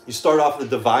 You start off with a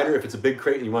divider if it's a big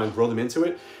crate and you want to grow them into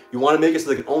it. You want to make it so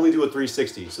they can only do a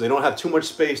 360, so they don't have too much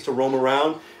space to roam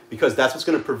around, because that's what's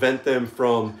going to prevent them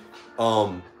from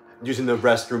using the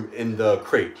restroom in the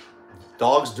crate.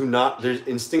 Dogs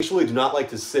instinctually do not like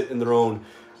to sit in their own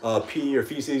pee or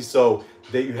feces, so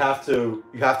you have to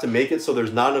make it so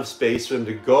there's not enough space for them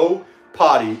to go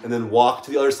potty and then walk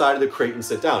to the other side of the crate and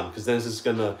sit down, because then it's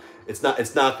gonna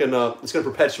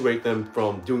perpetuate them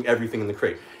from doing everything in the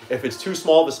crate. If it's too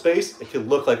small of a space, it could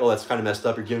look like, oh, that's kind of messed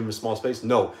up, you're giving them a small space.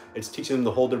 No, it's teaching them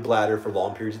to hold their bladder for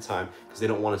long periods of time because they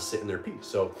don't want to sit in their pee.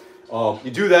 So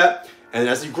you do that, and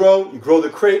as you grow the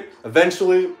crate.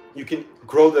 Eventually, you can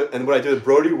grow and what I did with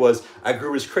Brodie was I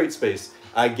grew his crate space.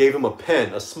 I gave him a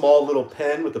pen, a small little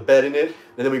pen with a bed in it,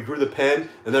 and then we grew the pen,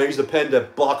 and then I used the pen to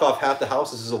block off half the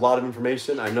house. This is a lot of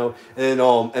information, I know.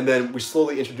 And then we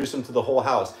slowly introduced him to the whole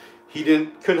house. He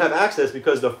couldn't have access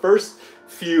because the first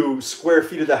few square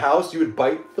feet of the house, you would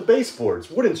bite the baseboards,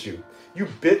 wouldn't you? You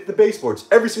bit the baseboards.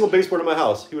 Every single baseboard in my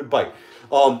house, he would bite.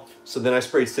 So then I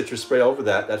sprayed citrus spray over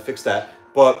that fixed that.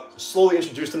 But slowly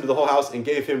introduced him to the whole house and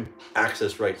gave him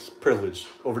access rights, privilege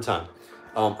over time.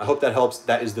 I hope that helps.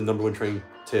 That is the #1 training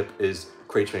tip: is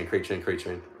crate train, crate train, crate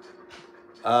train.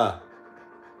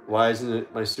 Why isn't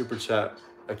it my super chat?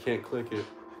 I can't click it.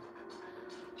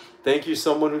 Thank you,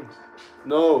 someone who...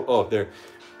 No. Oh, there.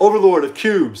 Overlord of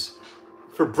Cubes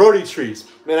for Brodie treats.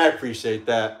 Man, I appreciate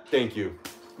that. Thank you.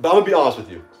 But I'm going to be honest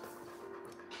with you.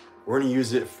 We're going to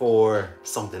use it for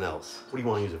something else. What do you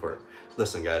want to use it for?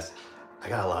 Listen, guys. I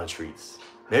got a lot of treats.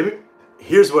 Maybe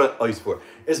here's what I'll use it for.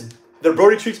 Is the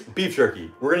Brodie treats beef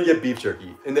jerky. We're gonna get beef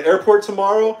jerky. In the airport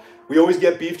tomorrow, we always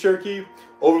get beef jerky.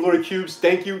 Overloaded Cubes,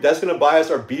 thank you. That's gonna buy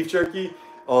us our beef jerky.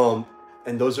 And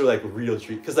those are like real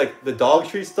treats. Cause like the dog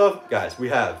treat stuff, guys, we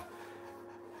have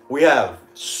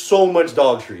so much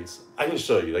dog treats. I can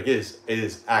show you. Like it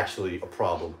is actually a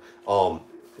problem.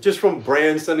 Just from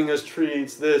brands sending us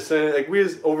treats, this and like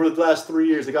over the last 3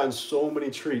 years, they've gotten so many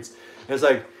treats. And it's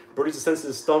like, Brodie's a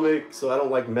sensitive stomach, so I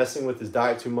don't like messing with his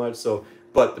diet too much. So,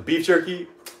 but the beef jerky,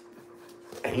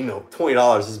 And you know,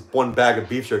 $20 is one bag of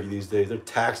beef jerky these days. They're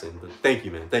taxing, but thank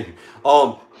you, man. Thank you.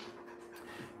 So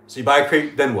you buy a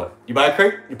crate, then what? You buy a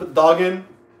crate, you put the dog in.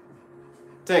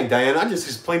 Dang, Diane, I just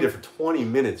explained it for 20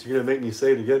 minutes. You're gonna make me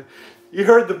say it again. You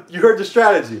heard the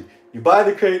strategy. You buy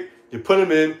the crate, you put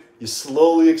them in, you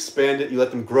slowly expand it, you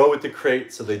let them grow with the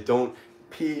crate so they don't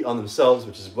pee on themselves,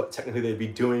 which is what technically they'd be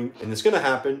doing. And it's gonna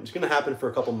happen. It's gonna happen for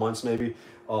a couple months, maybe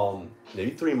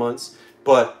 3 months.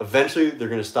 But eventually they're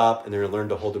gonna stop and they're gonna learn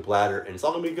to hold their bladder, and it's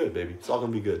all gonna be good, baby. It's all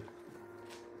gonna be good.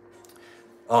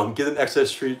 Give them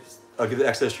excess treats. Give the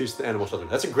excess treats to the animal shelter.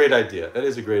 That's a great idea. That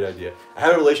is a great idea. I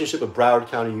have a relationship with Broward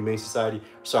County Humane Society.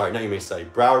 Sorry, not Humane Society.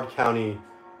 Broward County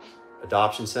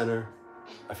Adoption Center.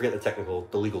 I forget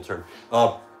the legal term.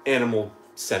 Animal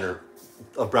Center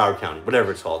of Broward County,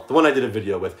 whatever it's called. The one I did a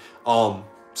video with.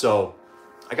 So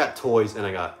I got toys and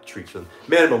I got treats for them.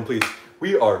 Man bun, please.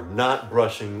 We are not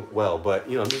brushing well, but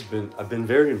you know, I've been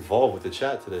very involved with the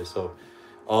chat today. So,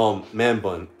 man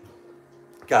bun,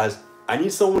 guys, I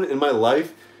need someone in my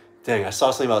life. Dang, I saw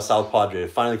something about South Padre. I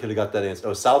finally could have got that answer.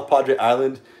 Oh, South Padre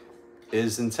Island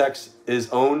is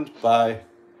owned by.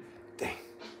 Dang,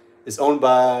 it's owned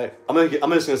by. I'm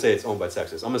just gonna say it's owned by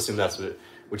Texas. I'm gonna assume that's what it,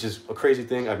 which is a crazy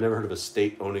thing. I've never heard of a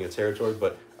state owning a territory,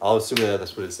 but I'll assume that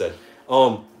that's what it said.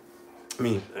 I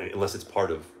mean, unless it's part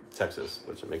of Texas,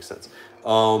 which makes sense.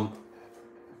 How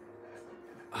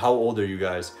old are you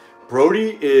guys?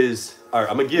 Brodie is, all right,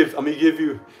 I'm gonna give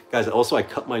you guys, also I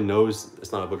cut my nose,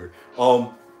 it's not a booger.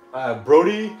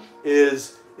 Brodie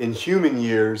is in human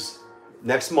years,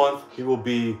 next month he will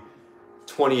be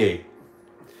 28.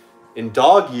 In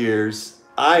dog years,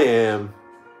 I am,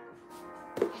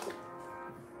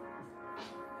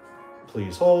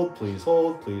 please hold, please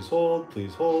hold, please hold,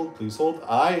 please hold, please hold.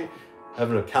 I have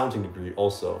an accounting degree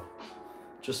also,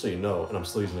 just so you know, and I'm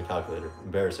still using the calculator.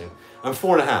 Embarrassing. I'm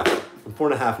 4.5. I'm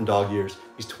 4.5 in dog years.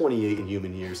 He's 28 in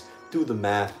human years. Do the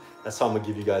math. That's how I'm gonna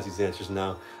give you guys these answers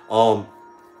now.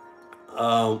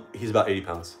 He's about 80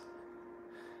 pounds.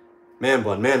 Man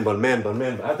bun, man bun, man bun,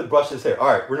 man bun. I have to brush his hair. All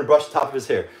right, we're gonna brush the top of his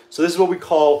hair. So this is what we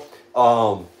call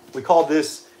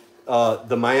this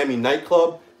the Miami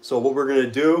nightclub. So what we're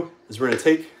gonna do is we're gonna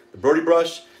take the Brodie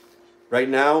brush. Right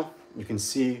now, you can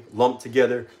see lumped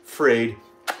together, frayed,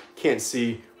 can't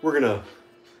see. I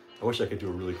wish I could do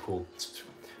a really cool,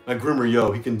 my groomer,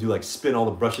 yo, he can do like spin all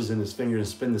the brushes in his finger and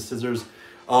spin the scissors.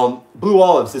 Blue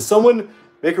olives, did someone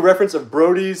make a reference of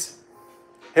Brodie's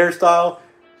hairstyle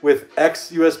with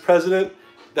ex-US president?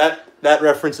 That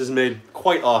reference is made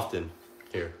quite often.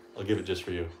 Here, I'll give it just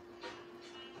for you.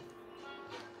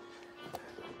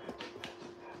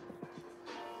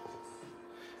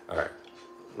 All right,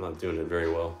 I'm not doing it very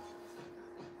well.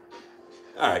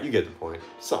 All right, you get the point.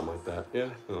 Something like that, yeah?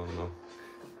 I don't know.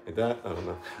 Like that? I don't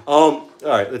know. All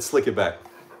right, let's slick it back.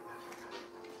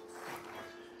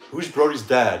 Who's Brodie's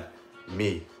dad?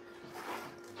 Me.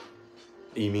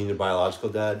 You mean your biological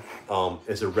dad?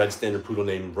 It's a red standard poodle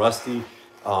named Rusty.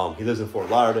 He lives in Fort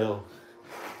Lauderdale.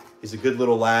 He's a good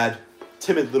little lad,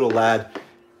 timid little lad.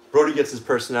 Brodie gets his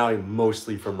personality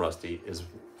mostly from Rusty, is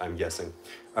I'm guessing.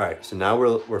 All right, so now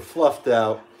we're fluffed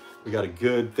out. We got a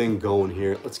good thing going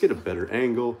here. Let's get a better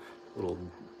angle. A little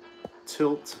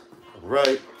tilt. All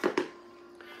right.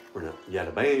 We're not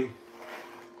yada bang.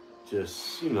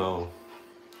 Just, you know,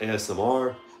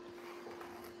 ASMR.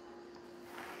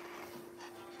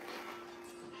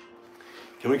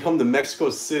 Can we come to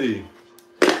Mexico City?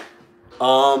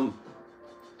 Not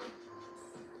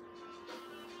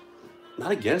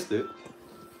against it.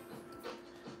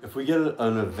 If we get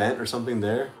an event or something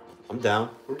there, I'm down.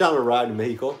 We're down to ride in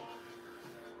Mexico.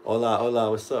 Hola,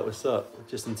 hola, what's up, what's up?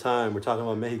 Just in time, we're talking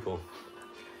about Mexico.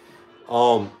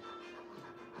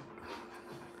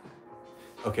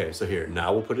 Okay, so here,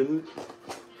 now we'll put it in.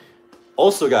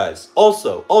 Also, guys,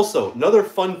 also, another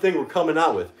fun thing we're coming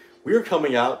out with. We are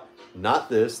coming out, not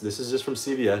this is just from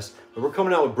CVS, but we're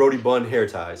coming out with Brodie Bun hair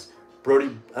ties.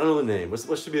 Brodie, I don't know the name.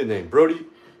 What should be the name?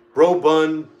 Bro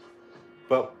Bun,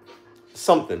 but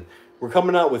something. We're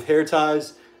coming out with hair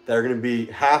ties that are gonna be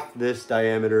half this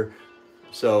diameter.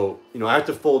 So, you know, I have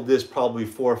to fold this probably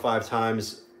 4 or 5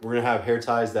 times. We're gonna have hair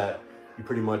ties that you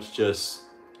pretty much just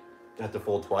have to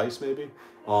fold twice, maybe.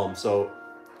 So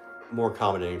more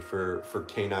accommodating for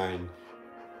canine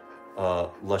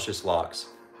luscious locks.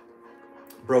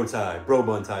 Bro tie, bro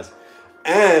bun ties.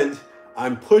 And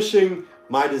I'm pushing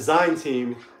my design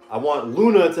team. I want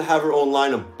Luna to have her own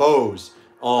line of bows.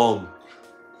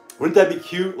 Wouldn't that be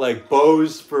cute? Like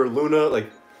bows for Luna, like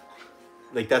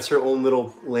that's her own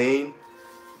little lane.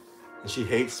 And she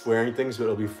hates wearing things, but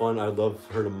it'll be fun. I'd love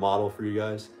her to model for you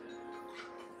guys.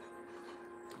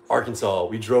 Arkansas,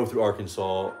 we drove through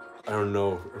Arkansas I don't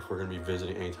know if we're gonna be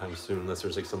visiting anytime soon, unless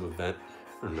there's like some event.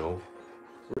 I don't know.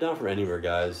 We're down for anywhere,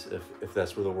 guys, if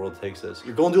that's where the world takes us.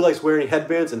 Your golden dude likes wearing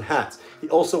headbands and hats. He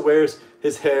also wears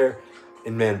his hair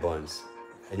in man buns.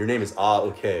 And your name is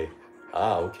okay.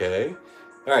 Okay.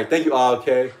 All right, thank you,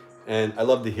 okay. And I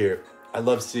love to hear it. I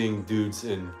love seeing dudes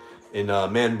in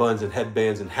man buns and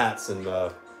headbands and hats. And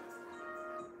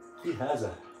he has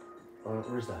a.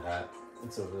 Where's the hat?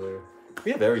 It's over there.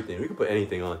 We have everything. We can put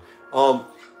anything on.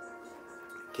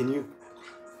 Can you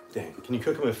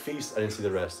cook him a feast? I didn't see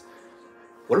the rest.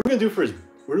 What are we gonna do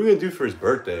for his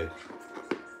birthday?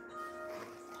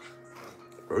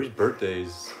 Brodie's birthday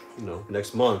is,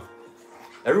 next month.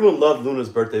 Everyone loved Luna's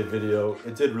birthday video.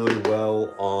 It did really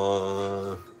well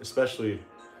on, especially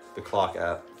the clock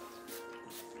app.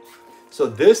 So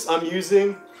this I'm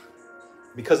using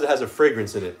because it has a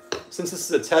fragrance in it. Since this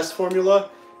is a test formula,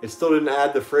 it still didn't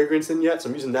add the fragrance in yet, so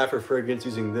I'm using that for fragrance,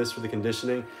 using this for the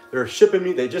conditioning. They're shipping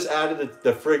me, they just added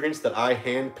the fragrance that I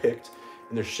hand-picked,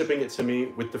 and they're shipping it to me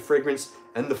with the fragrance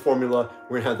and the formula.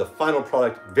 We're gonna have the final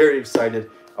product. Very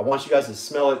excited. I want you guys to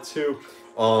smell it too.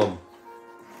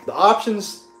 The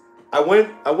options, I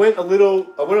went a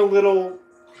little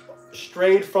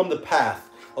strayed from the path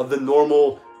of the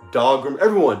normal dog groom.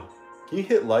 Everyone, can you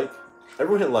hit like?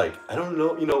 Everyone hit like. I don't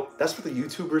know, that's what the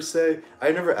YouTubers say.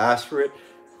 I never asked for it.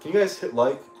 Can you guys hit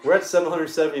like? We're at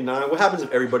 779. What happens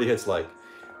if everybody hits like?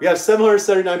 We have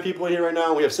 779 people in here right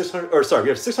now. We have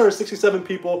 667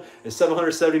 people and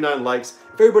 779 likes.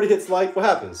 If everybody hits like, what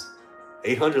happens?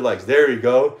 800 likes. There you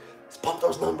go. Let's pump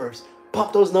those numbers.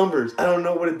 Pump those numbers. I don't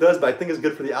know what it does, but I think it's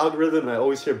good for the algorithm. And I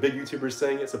always hear big YouTubers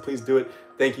saying it, so please do it.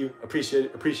 Thank you. Appreciate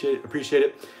it. Appreciate it. Appreciate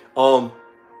it. I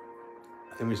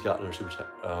think we just got another super chat.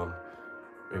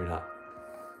 Maybe not.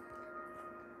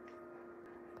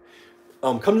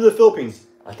 Come to the Philippines.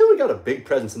 I think we got a big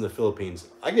presence in the Philippines.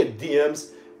 I get DMs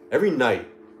every night.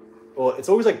 Well, it's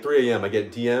always like 3 a.m. I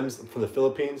get DMs from the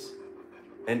Philippines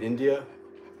and India.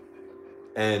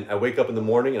 And I wake up in the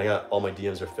morning and I got all my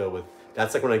DMs are filled with.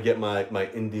 That's like when I get my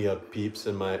India peeps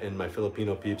and my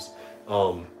Filipino peeps.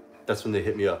 That's when they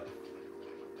hit me up.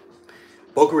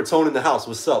 Boca Raton in the house.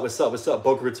 What's up? What's up? What's up?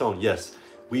 Boca Raton. Yes,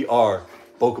 we are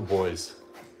Boca boys.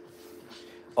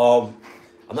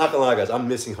 I'm not gonna lie, guys. I'm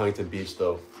missing Huntington Beach,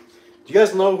 though. Do you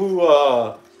guys know who?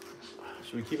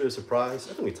 Should we keep it a surprise?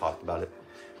 I think we talked about it.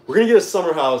 We're gonna get a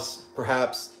summer house,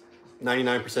 perhaps.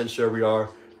 99% sure we are.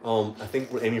 I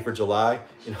think we're aiming for July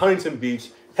in Huntington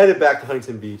Beach. Headed back to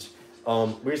Huntington Beach.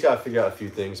 We just gotta figure out a few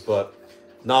things, but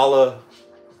Nala,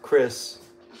 Chris,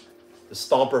 the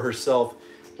Stomper herself,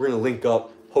 we're gonna link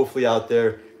up. Hopefully out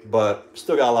there, but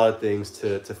still got a lot of things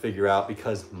to figure out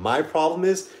because my problem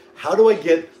is, how do I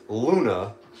get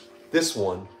Luna, this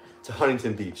one, to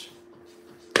Huntington Beach?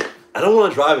 I don't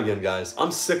want to drive again, guys.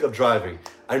 I'm sick of driving.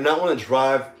 I do not want to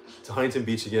drive to Huntington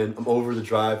Beach again. I'm over the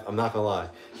drive. I'm not going to lie.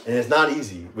 And it's not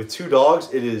easy. With 2 dogs,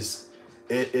 it is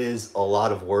a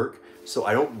lot of work. So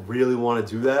I don't really want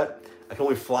to do that. I can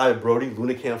only fly with Brodie.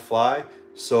 Luna can't fly.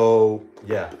 So,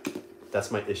 yeah, that's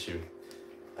my issue.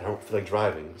 I don't feel like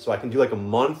driving. So I can do like a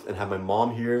month and have my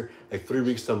mom here, like 3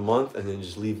 weeks to a month, and then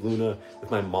just leave Luna with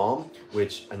my mom,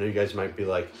 which I know you guys might be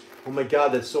like, oh my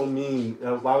God, that's so mean.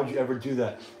 Why would you ever do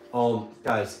that?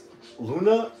 Guys,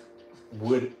 Luna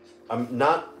would, I'm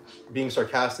not being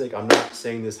sarcastic. I'm not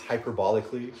saying this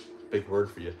hyperbolically, big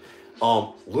word for you.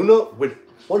 Luna would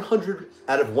 100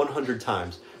 out of 100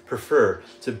 times prefer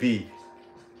to be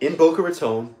in Boca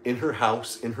Raton, in her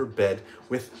house, in her bed,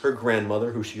 with her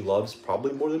grandmother, who she loves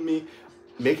probably more than me,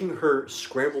 making her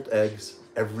scrambled eggs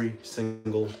every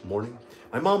single morning.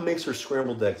 My mom makes her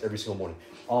scrambled eggs every single morning.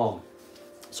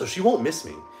 So she won't miss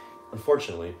me,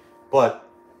 unfortunately, but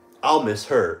I'll miss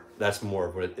her. That's more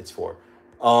of what it's for.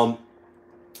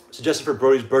 Suggestion for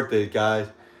Brodie's birthday, guys.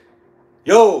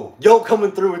 Yo,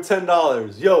 coming through with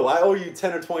 $10. Yo, I owe you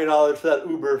 $10 or $20 for that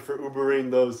Uber, for Ubering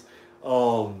those,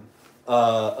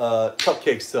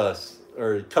 cupcakes to us,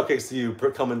 or cupcakes to you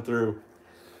coming through.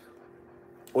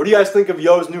 What do you guys think of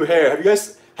Yo's new hair? Have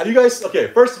you guys, okay,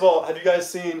 first of all, have you guys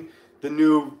seen the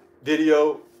new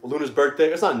video, Luna's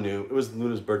birthday? It's not new. It was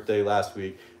Luna's birthday last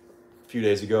week, a few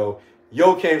days ago.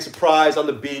 Yo came surprised on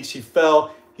the beach. He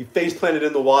fell. He face planted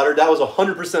in the water. That was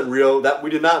 100% real. That we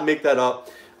did not make that up.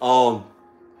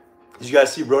 Did you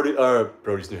guys see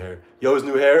Brodie's new hair? Yo's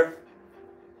new hair?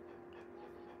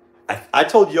 I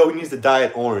told Yo he needs to dye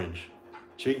it orange.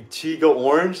 Should he go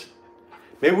orange?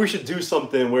 Maybe we should do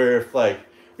something where if like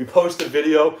we post a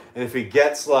video and if it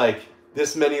gets like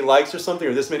this many likes or something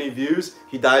or this many views,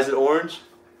 he dyes it orange.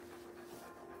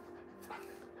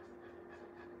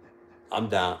 I'm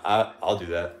down. I'll do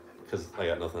that because I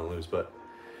got nothing to lose. But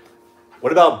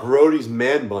What about Brodie's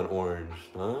man bun orange?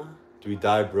 Huh? Do we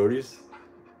dye Brodie's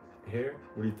hair?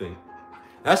 What do you think?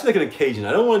 It has to be like an occasion.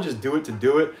 I don't want to just do it to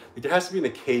do it. Like, there has to be an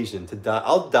occasion to dye.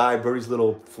 I'll dye Brodie's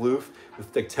little floof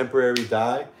with like temporary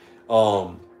dye.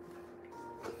 Can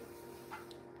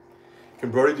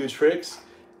Brodie do tricks?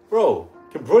 Bro,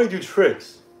 can Brodie do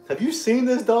tricks? Have you seen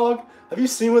this dog? Have you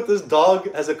seen what this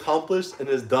dog has accomplished and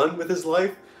has done with his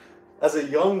life? As a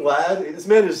young lad, this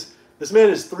man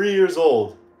is 3 years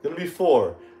old, gonna be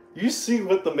 4. You see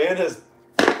what the man has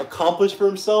accomplished for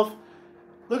himself?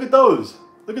 Look at those.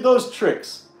 Look at those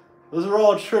tricks. Those are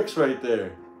all tricks right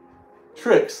there.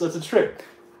 Tricks, that's a trick.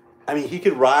 I mean, he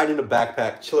could ride in a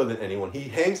backpack chiller than anyone. He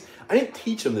hangs, I didn't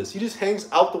teach him this. He just hangs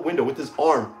out the window with his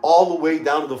arm all the way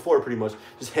down to the floor pretty much.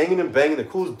 Just hanging and banging, the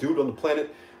coolest dude on the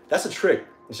planet. That's a trick.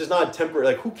 It's just not a temporary,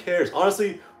 like who cares?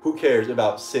 Honestly, who cares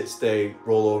about sit, stay,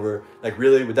 roll over? Like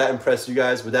really, would that impress you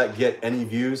guys? Would that get any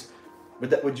views?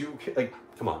 Would you, like,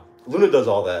 come on. Luna does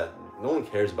all that. No one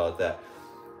cares about that.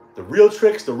 The real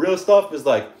tricks, the real stuff is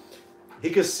like, he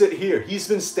could sit here. He's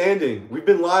been standing. We've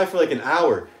been live for like an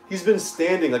hour. He's been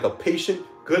standing like a patient,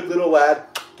 good little lad,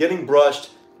 getting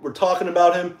brushed. We're talking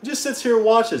about him. He just sits here and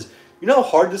watches. You know how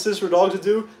hard this is for dogs to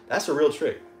do? That's a real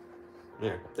trick.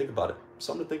 Yeah, think about it.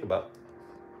 Something to think about.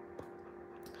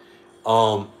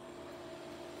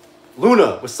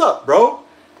 Luna, what's up, bro?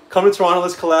 Coming to Toronto,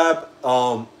 let's collab.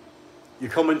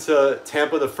 You're coming to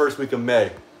Tampa the first week of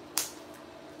May.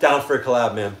 Down for a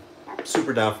collab, man.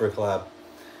 Super down for a collab.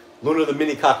 Luna the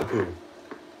mini cockapoo.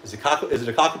 Is it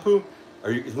a cockapoo?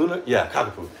 Is Luna? Yeah,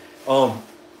 cockapoo.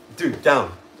 Dude,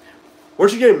 down.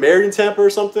 Weren't you getting married in Tampa or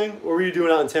something? What were you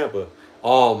doing out in Tampa?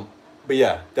 But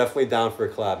yeah, definitely down for a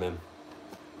collab, man.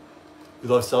 You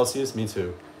love Celsius? Me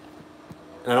too.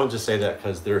 And I don't just say that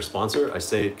because they're a sponsor. I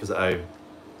say it because I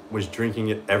was drinking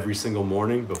it every single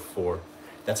morning before.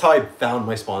 That's how I found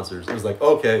my sponsors. It was like,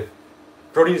 okay,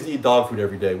 Brodie needs to eat dog food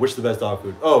every day. Which is the best dog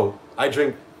food? Oh, I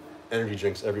drink energy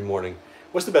drinks every morning.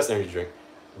 What's the best energy drink?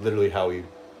 Literally how we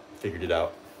figured it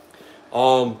out.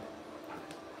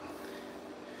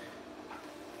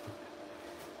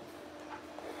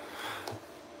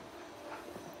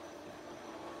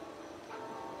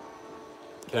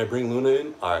 Can I bring Luna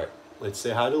in? All right, let's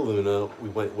say hi to Luna. We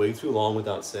went way too long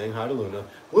without saying hi to Luna.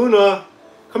 Luna,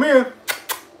 come here.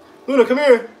 Luna, come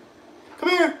here. Come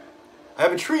here. I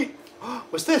have a treat.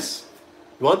 What's this?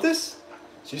 You want this?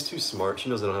 She's too smart. She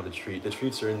knows I don't have a treat. The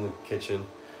treats are in the kitchen.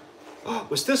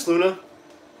 What's this, Luna?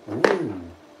 Ooh,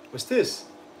 what's this?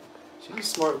 She's a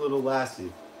smart little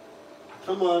lassie.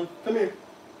 Come on, come here.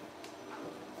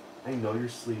 I know you're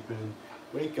sleeping.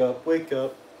 Wake up, wake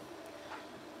up.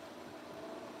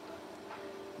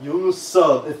 You'll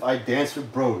sub if I dance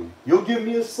with Brodie. You'll give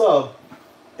me a sub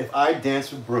if I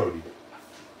dance with Brodie.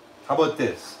 How about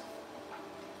this?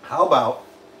 How about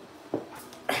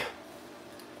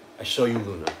I show you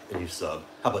Luna and you sub?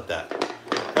 How about that?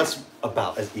 That's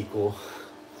about as equal.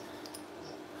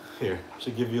 Here, I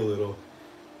should give you a little.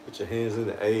 Put your hands in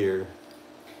the air.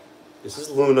 This is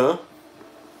Luna.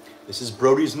 This is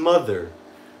Brodie's mother.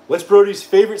 What's Brodie's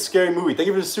favorite scary movie? Thank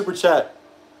you for the super chat.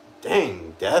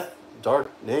 Dang, Death.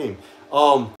 Dark name.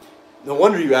 No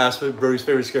wonder you asked what Brodie's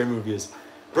favorite scary movie is.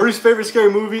 Brodie's favorite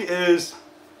scary movie is...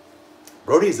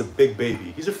 Brodie is a big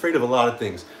baby. He's afraid of a lot of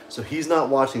things. So he's not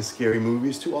watching scary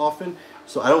movies too often.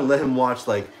 So I don't let him watch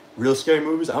like real scary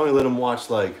movies. I only let him watch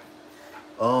like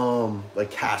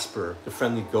Casper, the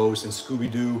Friendly Ghost, and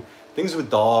Scooby-Doo. Things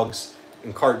with dogs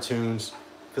and cartoons.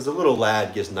 Because the little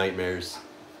lad gets nightmares.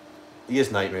 He gets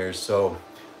nightmares. So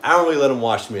I don't really let him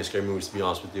watch too many scary movies, to be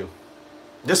honest with you.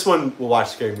 This one will watch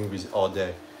scary movies all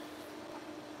day.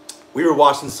 We were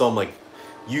watching some like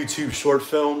YouTube short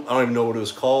film. I don't even know what it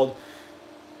was called.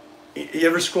 You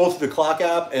ever scroll through the Clock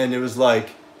app and it was like,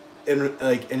 and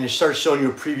it starts showing you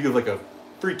a preview of like a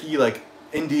freaky like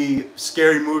indie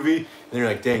scary movie, and you're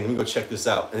like, dang, let me go check this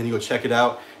out. And then you go check it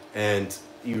out, and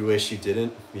you wish you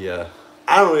didn't. Yeah,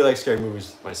 I don't really like scary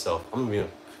movies myself.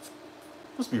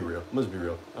 Let's be real.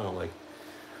 I don't like.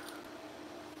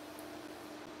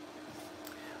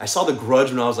 I saw The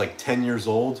Grudge when I was like 10 years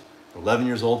old, 11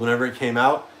 years old, whenever it came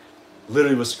out.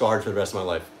 Literally was scarred for the rest of my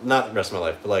life. Not the rest of my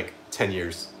life, but like 10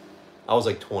 years. I was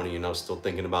like 20 and I was still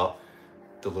thinking about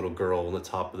the little girl on the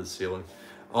top of the ceiling.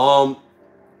 What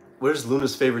is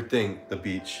Luna's favorite thing? The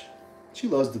beach. She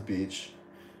loves the beach.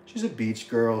 She's a beach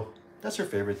girl. That's her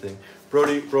favorite thing.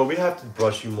 Brodie, bro, we have to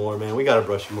brush you more, man. We gotta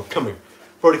brush you more. Come here.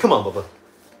 Brodie, come on, Bubba.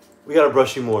 We gotta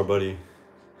brush you more, buddy.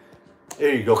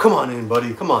 There you go. Come on in,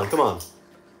 buddy. Come on, come on.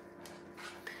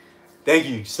 Thank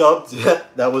you. Subbed.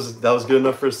 that was good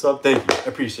enough for a sub. Thank you. I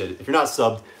appreciate it. If you're not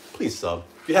subbed, please sub.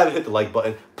 If you haven't hit the like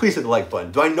button, please hit the like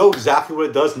button. Do I know exactly what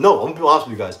it does? No, I'm gonna be honest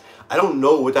with you guys. I don't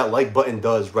know what that like button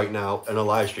does right now in a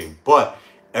live stream, but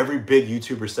every big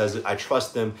YouTuber says it. I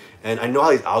trust them, and I know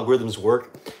how these algorithms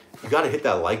work. You gotta hit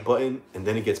that like button, and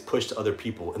then it gets pushed to other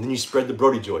people, and then you spread the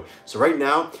Brodie joy. So right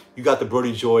now, you got the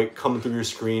Brodie joy coming through your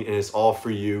screen, and it's all for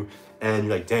you. And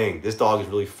you're like, dang, this dog is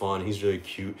really fun. He's really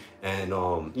cute, and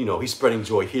you know, he's spreading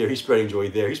joy here, he's spreading joy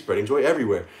there, he's spreading joy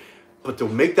everywhere. But to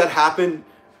make that happen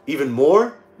even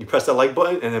more, you press that like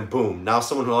button, and then boom, now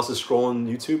someone who else is scrolling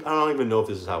YouTube. I don't even know if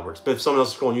this is how it works, but if someone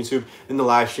else is scrolling YouTube, then the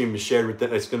live stream is shared with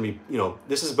them. It's gonna be, you know,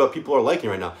 this is what people are liking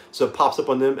right now. So it pops up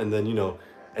on them, and then, you know,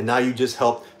 and now you just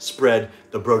helped spread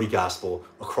the Brodie gospel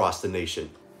across the nation.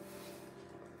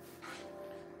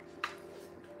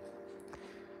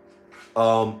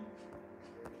 Oh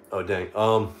dang.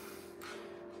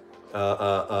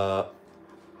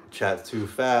 Chat's too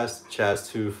fast. Chat's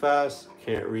too fast.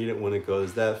 Can't read it when it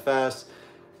goes that fast.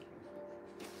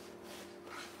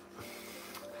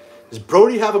 Does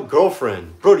Brodie have a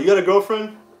girlfriend? Brodie, you got a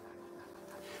girlfriend?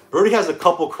 Brodie has a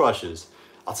couple crushes.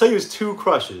 I'll tell you his 2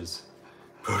 crushes.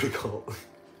 Brodie Cole.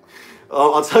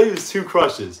 I'll tell you his 2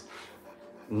 crushes.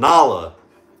 Nala.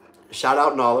 Shout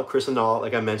out Nala, Chris and Nala,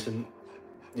 like I mentioned.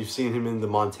 You've seen him in the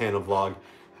Montana vlog.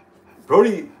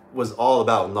 Brodie was all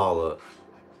about Nala.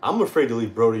 I'm afraid to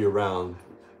leave Brodie around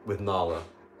with Nala.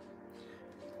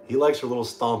 He likes her little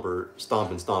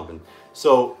stomping.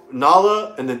 So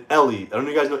Nala and then Ellie. I don't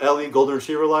know if you guys know Ellie, Golden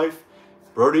Retriever Life.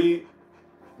 Brodie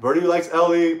likes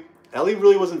Ellie. Ellie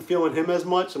really wasn't feeling him as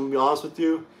much, I'm gonna be honest with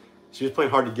you. She was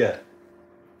playing hard to get.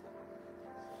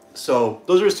 So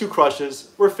those are his 2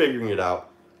 crushes. We're figuring it out.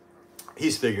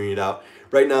 He's figuring it out.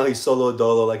 Right now he's solo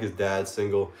dolo like his dad,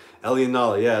 single. Ellie and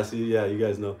Nala, yeah, see, yeah, you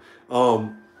guys know.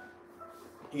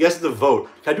 You guys have to vote.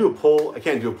 Can I do a poll? I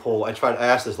can't do a poll. I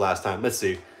asked this last time. Let's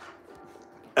see.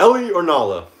 Ellie or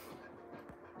Nala?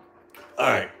 All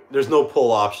right, there's no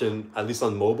poll option, at least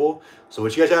on mobile. So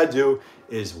what you guys gotta do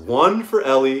is 1 for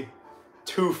Ellie,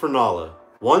 2 for Nala.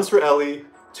 1's for Ellie,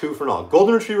 2 for Nala.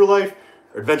 Golden Retriever Life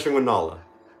or Adventuring with Nala?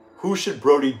 Who should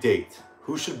Brodie date?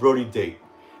 Who should Brodie date?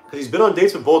 Because he's been on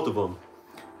dates with both of them.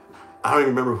 I don't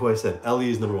even remember who I said. Ellie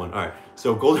is number 1. All right,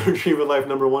 so Golden Retriever Life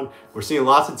number 1. We're seeing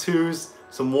lots of 2s,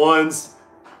 some 1s.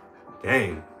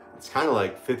 Dang, it's kind of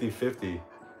like 50-50.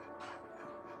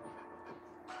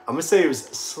 I'm gonna say it was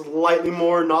slightly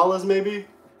more Nala's maybe.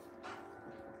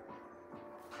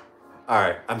 All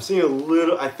right, I'm seeing a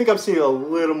little, I think I'm seeing a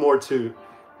little more 2.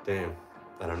 Damn,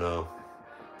 I don't know.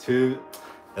 2,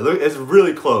 it's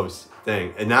really close,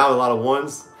 dang. And now a lot of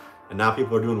 1s, and now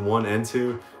people are doing 1 and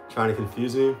 2, trying to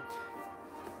confuse me.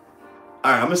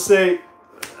 All right, I'm gonna say,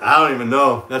 I don't even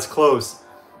know, that's close.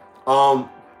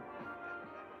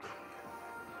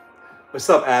 What's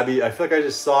up, Abby? I feel like I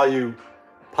just saw you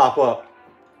pop up,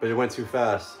 but it went too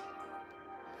fast.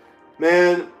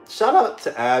 Man, shout out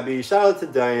to Abby, shout out to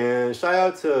Diane, shout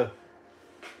out to...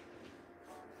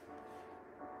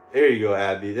 There you go,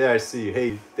 Abby. There, I see you.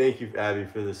 Hey, thank you, Abby,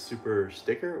 for the super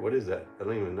sticker. What is that? I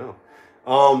don't even know.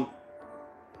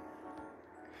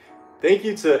 Thank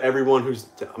you to everyone who's...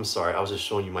 I'm sorry, I was just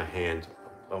showing you my hand.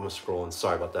 I'm scrolling.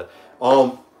 Sorry about that.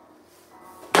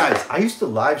 Guys, I used to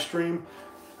live stream.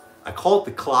 I call it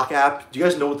the clock app. Do you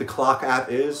guys know what the clock app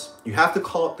is? You have to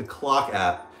call it the clock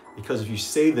app because if you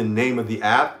say the name of the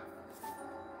app,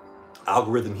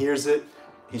 algorithm hears it.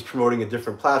 He's promoting a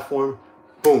different platform.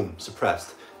 Boom,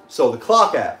 suppressed. So the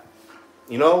clock app,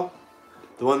 you know,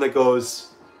 the one that goes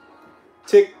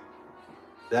tick.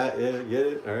 That, yeah, get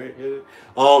it? All right, get it.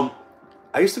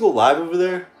 I used to go live over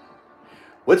there.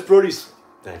 What's Brodie's...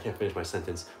 I can't finish my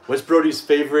sentence. What's Brodie's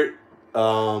favorite...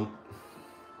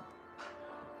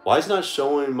 Why is it not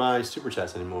showing my super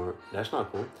chats anymore? That's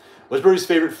not cool. What's Brodie's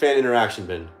favorite fan interaction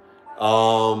been?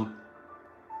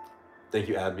 Thank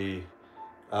you, Abby.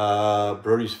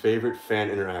 Brodie's favorite fan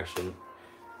interaction.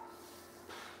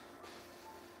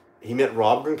 He met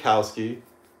Rob Gronkowski.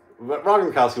 Rob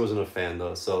Gronkowski wasn't a fan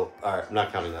though, so all right, I'm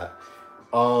not counting that.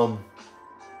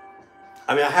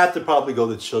 I mean, I had to probably go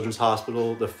to the Children's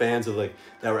Hospital. The fans of that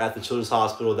were at the Children's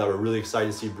Hospital that were really excited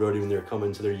to see Brodie when they were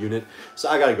coming to their unit. So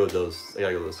I gotta go to those. I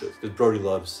gotta go to those two because Brodie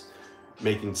loves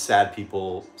making sad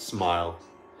people smile.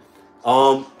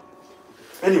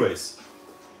 Anyways,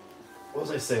 what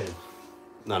was I saying?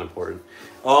 Not important.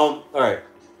 All right.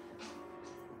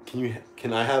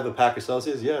 Can I have a pack of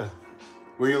Celsius? Yeah.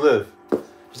 Where you live?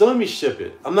 Just don't let me ship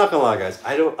it. I'm not gonna lie, guys.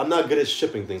 I'm not good at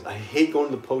shipping things. I hate going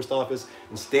to the post office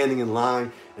and standing in line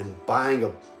and buying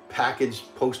a package,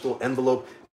 postal envelope,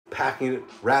 packing it,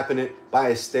 wrapping it, buy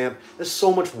a stamp. There's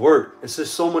so much work. It's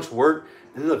just so much work.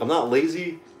 And look, I'm not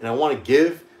lazy and I want to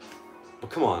give. But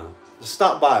come on, just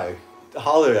stop by,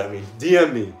 holler at me,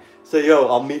 DM me, say, yo,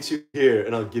 I'll meet you here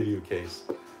and I'll give you a case.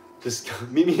 Just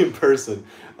meet me in person.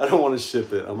 I don't want to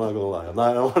ship it. I'm not gonna lie.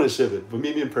 I don't want to ship it, but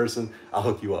meet me in person. I'll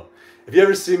hook you up. If you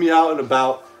ever see me out and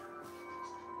about,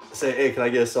 say, hey, can I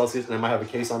get a Celsius? And I might have a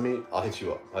case on me. I'll hit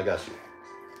you up. I got you.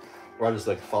 Or I'll just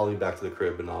like follow you back to the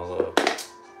crib and I'll.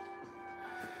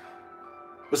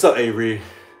 What's up, Avery?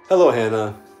 Hello,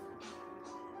 Hannah.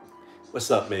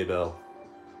 What's up, Maybell?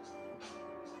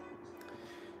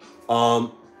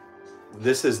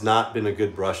 This has not been a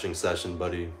good brushing session,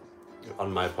 buddy.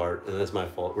 On my part, and that's my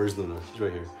fault. Where's Luna? She's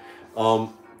right here.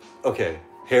 Okay,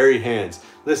 hairy hands.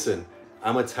 Listen,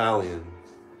 I'm Italian.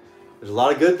 There's a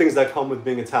lot of good things that come with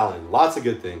being Italian. Lots of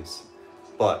good things,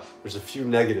 but there's a few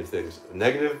negative things.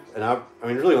 Negative, and I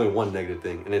mean, really only one negative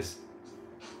thing, and it's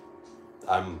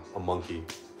I'm a monkey.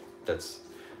 That's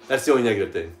the only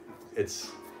negative thing.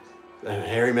 It's I'm a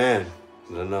hairy man.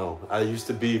 I don't know. I used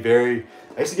to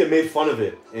get made fun of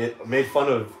it. Made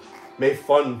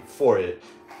fun for it.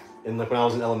 And like when I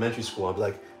was in elementary school, I'd be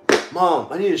like, Mom,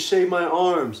 I need to shave my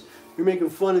arms. You're making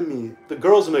fun of me. The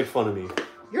girls will make fun of me.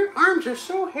 Your arms are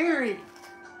so hairy.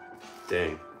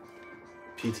 Dang.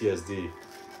 PTSD.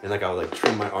 And like I would like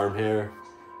trim my arm hair.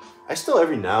 I still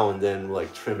every now and then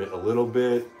like trim it a little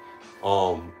bit.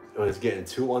 When it's getting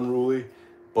too unruly.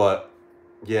 But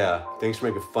yeah, thanks for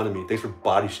making fun of me. Thanks for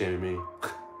body shaming me.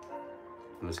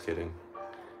 I'm just kidding.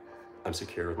 I'm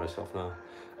secure with myself now.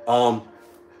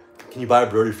 Can you buy a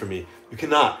Brodie for me? You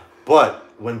cannot. But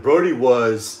when Brodie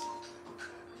was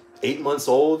 8 months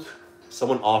old,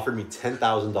 someone offered me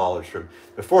 $10,000 for him.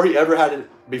 Before he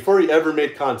ever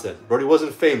made content, Brodie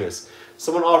wasn't famous.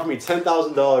 Someone offered me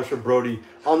 $10,000 for Brodie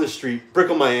on the street,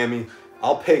 Brickell, Miami.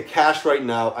 I'll pay cash right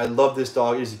now. I love this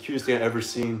dog. He's the cutest thing I've ever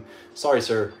seen. Sorry,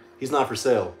 sir. He's not for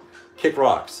sale. Kick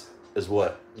rocks is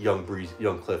what young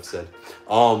Cliff said.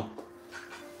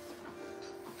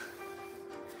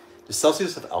 Does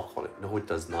Celsius have alcohol in it? No, it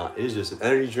does not. It is just an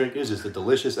energy drink. It's just a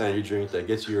delicious energy drink that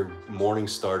gets your morning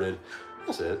started.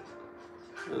 That's it.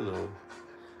 I don't know.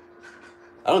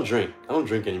 I don't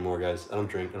drink anymore, guys. I don't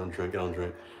drink.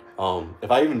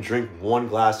 If I even drink one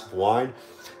glass of wine,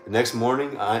 the next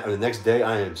day,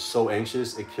 I am so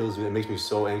anxious. It kills me. It makes me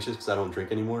so anxious because I don't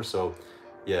drink anymore. So,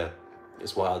 yeah,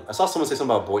 it's wild. I saw someone say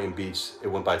something about Boynton Beach. It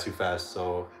went by too fast,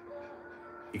 so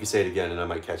you can say it again, and I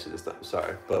might catch it this time.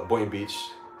 Sorry, but Boynton Beach.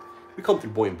 We come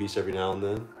through Boynton Beach every now and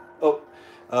then. Oh,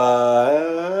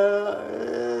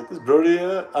 this Brodie,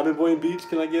 I'm in Boynton Beach.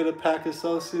 Can I get a pack of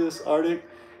Celsius Arctic?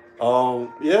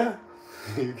 Yeah,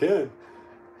 you can.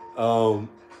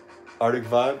 Arctic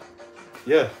Vibe.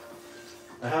 Yeah,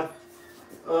 I have.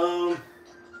 I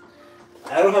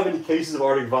don't have any cases of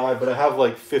Arctic Vibe, but I have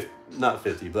like not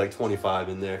 50, but like 25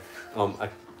 in there. I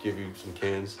give you some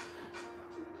cans.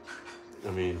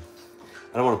 I mean,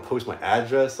 I don't want to post my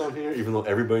address on here, even though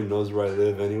everybody knows where I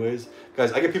live anyways.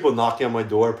 Guys, I get people knocking on my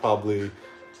door probably,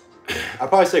 I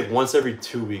probably say like once every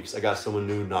 2 weeks I got someone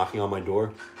new knocking on my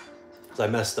door. Because I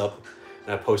messed up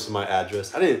and I posted my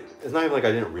address. It's not even like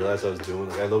I didn't realize what I was doing.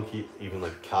 Like I low-key even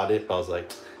like caught it, but I was like,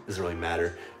 it doesn't really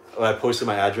matter. I posted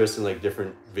my address in like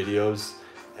different videos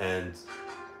and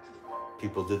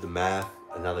people did the math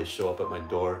and now they show up at my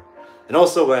door. And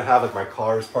also when I have like my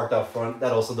cars parked out front,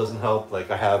 that also doesn't help. Like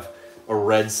I have a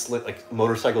red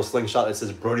motorcycle slingshot that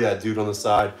says Brodie that dude on the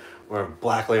side, or a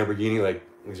black Lamborghini. Like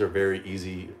these are very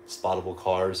easy spottable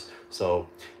cars. So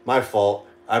my fault.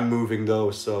 I'm moving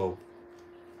though, so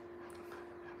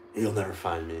you'll never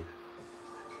find me.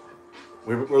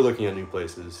 We're looking at new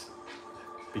places.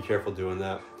 Be careful doing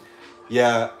that.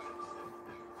 Yeah,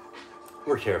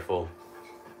 we're careful.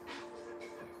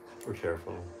 We're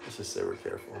careful. Let's just say we're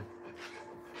careful.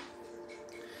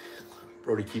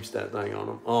 Brodie keeps that thing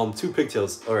on him. 2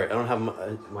 pigtails. All right, I don't have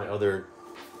my other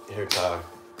hair tie.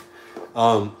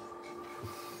 All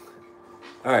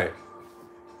right.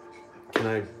 Can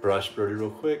I brush Brodie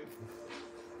real quick?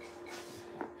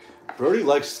 Brodie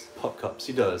likes pup cups.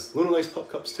 He does. Luna likes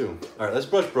pup cups too. All right, let's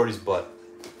brush Brodie's butt.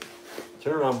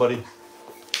 Turn around, buddy.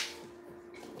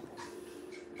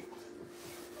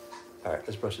 All right,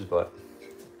 let's brush his butt.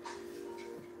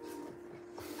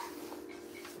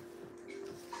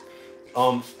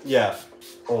 Yeah.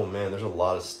 Oh man, there's a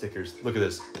lot of stickers. Look at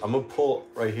this. I'm gonna pull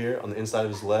right here on the inside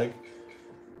of his leg.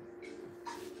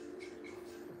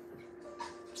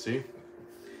 See?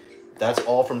 That's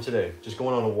all from today. Just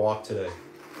going on a walk today.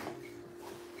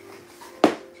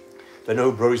 Do I know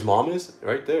who Brodie's mom is?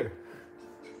 Right there.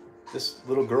 This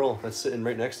little girl that's sitting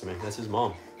right next to me. That's his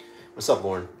mom. What's up,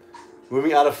 Lauren?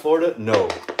 Moving out of Florida? No.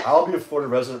 I'll be a Florida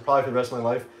resident probably for the rest of my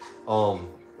life,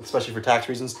 especially for tax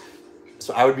reasons.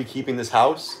 So I would be keeping this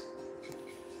house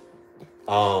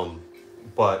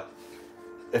But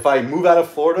if I move out of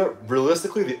Florida,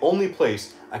 realistically, the only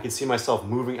place I could see myself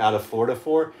moving out of Florida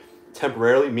for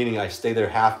temporarily, meaning I stay there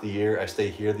half the year, I stay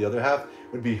here the other half,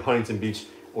 would be Huntington Beach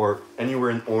or anywhere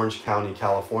in Orange County,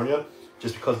 California,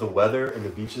 just because the weather and the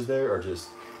beaches there are just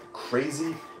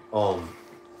crazy.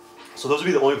 So those would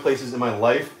be the only places in my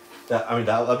life that, I mean,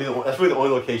 that'd be that's really the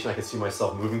only location I could see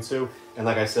myself moving to. And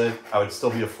like I said, I would still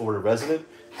be a Florida resident,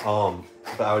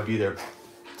 but I would be there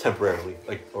temporarily,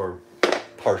 like, or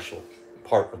partial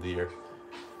part of the year.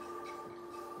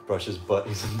 Brush his butt,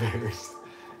 he's embarrassed.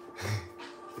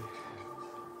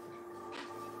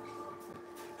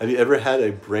 Have you ever had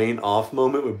a brain off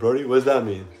moment with Brodie? What does that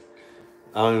mean?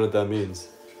 I don't know what that means.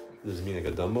 Does it mean like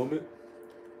a dumb moment?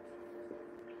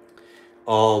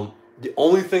 The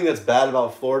only thing that's bad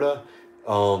about Florida,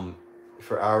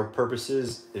 for our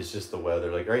purposes, is just the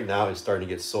weather. Like right now, it's starting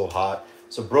to get so hot.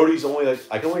 So Brodie's only like,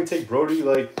 I can only take Brodie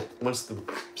like once the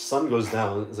sun goes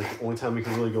down. It's like the only time we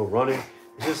can really go running.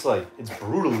 It's just like, it's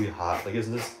brutally hot. Like it's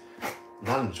just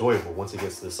not enjoyable once it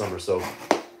gets to the summer. So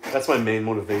that's my main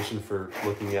motivation for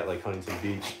looking at like Huntington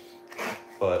Beach.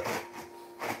 But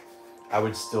I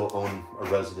would still own a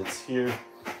residence here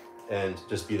and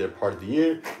just be there part of the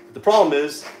year. But the problem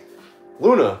is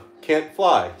Luna can't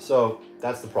fly. So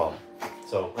that's the problem.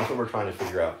 So that's what we're trying to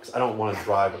figure out, because I don't want to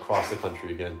drive across the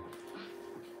country again.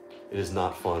 It is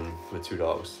not fun with 2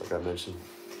 dogs, like I mentioned.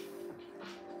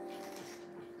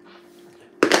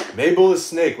 Mabel the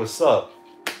Snake, what's up?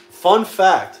 Fun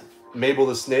fact, Mabel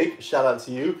the Snake, shout out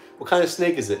to you. What kind of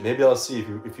snake is it? Maybe I'll see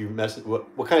if you mess it.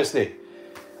 What kind of snake?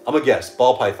 I'm gonna guess,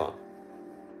 ball python.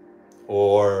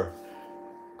 Or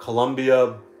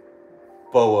Columbia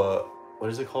boa, what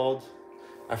is it called?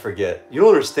 I forget. You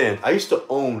don't understand. I used to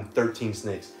own 13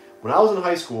 snakes. When I was in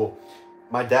high school,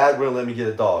 my dad wouldn't let me get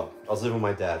a dog. I was living with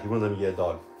my dad. He wouldn't let me get a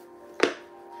dog.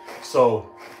 So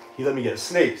he let me get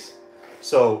snakes.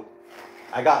 So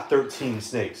I got 13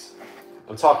 snakes.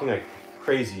 I'm talking like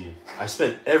crazy. I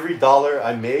spent every dollar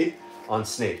I made on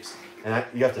snakes. And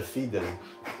you have to feed them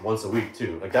once a week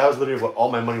too. Like that was literally what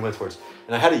all my money went towards.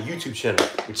 And I had a YouTube channel,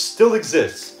 which still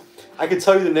exists. I could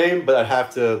tell you the name, but I'd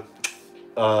have to,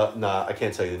 nah, I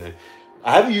can't tell you the name.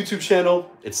 I have a YouTube channel.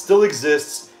 It still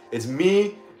exists. It's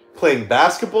me playing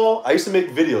basketball. I used to make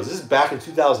videos. This is back in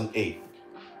 2008.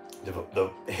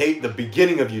 The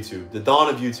beginning of YouTube, the dawn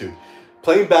of YouTube.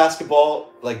 Playing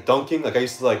basketball, like dunking. Like I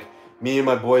used to like, me and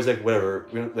my boys, like whatever.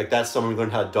 Like that summer we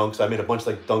learned how to dunk. So I made a bunch of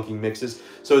like dunking mixes.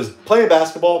 So it was playing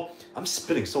basketball. I'm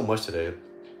spitting so much today.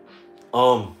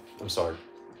 I'm sorry.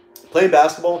 Playing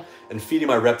basketball and feeding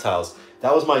my reptiles.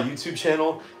 That was my YouTube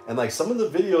channel. And like some of the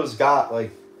videos got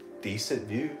like decent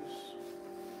views.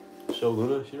 Show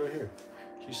Luna, she's right here.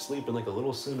 She's sleeping like a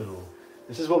little cinnamon roll.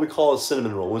 This is what we call a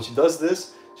cinnamon roll. When she does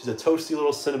this, she's a toasty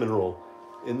little cinnamon roll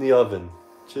in the oven.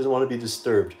 She doesn't want to be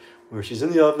disturbed. When she's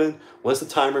in the oven, once the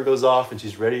timer goes off and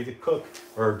she's ready to cook,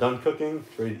 or done cooking,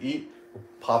 ready to eat, we'll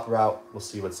pop her out. We'll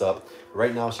see what's up. But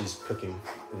right now she's cooking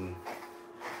and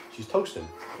she's toasting.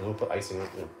 And we'll put icing on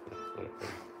it.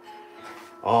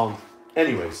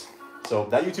 Anyways, so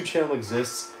that YouTube channel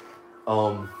exists.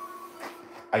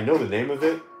 I know the name of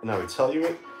it, and I would tell you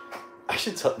it. I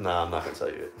should tell. Nah, I'm not gonna tell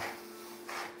you it.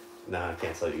 Nah, I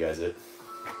can't tell you guys it.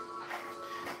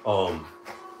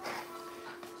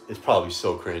 It's probably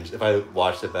so cringe. If I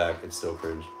watched it back, it's so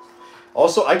cringe.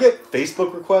 Also, I get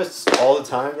Facebook requests all the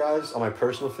time, guys, on my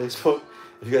personal Facebook.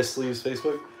 If you guys still use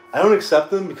Facebook, I don't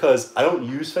accept them because I don't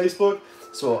use Facebook.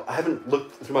 So I haven't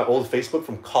looked through my old Facebook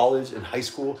from college and high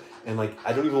school, and like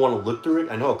I don't even want to look through it.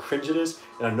 I know how cringe it is,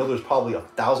 and I know there's probably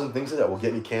 1,000 things that will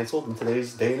get me canceled in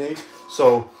today's day and age.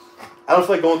 So I don't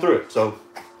feel like going through it. So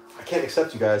I can't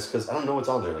accept you guys because I don't know what's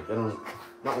on there. Like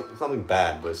it's nothing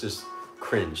bad, but it's just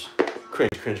cringe.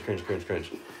 Cringe.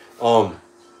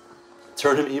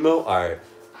 Turn him emo? Alright.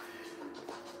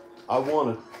 I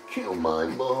wanna kill my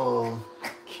mom.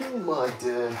 Kill my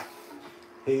dad.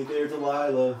 Hey there,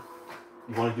 Delilah.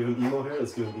 You wanna give him emo hair?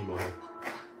 Let's give him emo hair.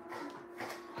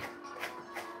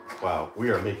 Wow, we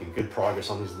are making good progress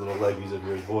on these little leggies of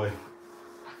yours, boy.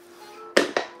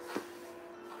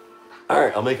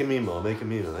 Alright, I'll make him emo. Hey,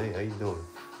 how you doing?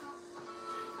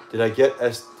 Did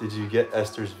you get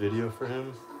Esther's video for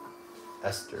him?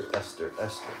 Esther. I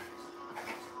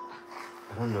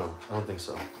don't know. I don't think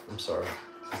so. I'm sorry.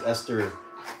 Is Esther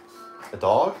a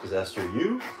dog? Is Esther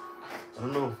you? I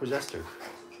don't know. Where's Esther?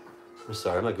 I'm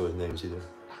sorry. I'm not good with names either.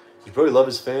 Does Brodie love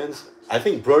his fans? I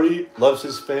think Brodie loves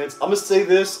his fans. I'm going to say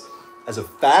this as a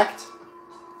fact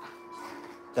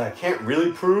that I can't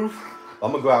really prove.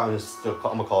 I'm going to go out and I'm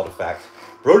going to call it a fact.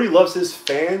 Brodie loves his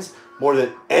fans more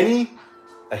than any,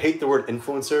 I hate the word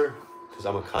influencer. because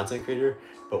I'm a content creator.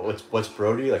 But what's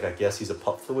Brodie? Like, I guess he's a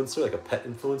pupfluencer, like a pet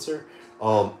influencer.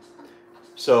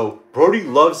 So Brodie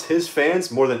loves his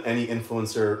fans more than any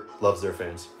influencer loves their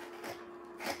fans.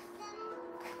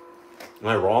 Am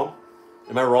I wrong?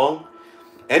 Am I wrong?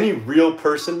 Any real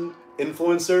person,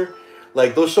 influencer,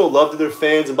 like, they'll show love to their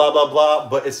fans and blah, blah, blah.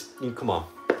 But come on.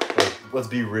 Like, let's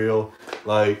be real.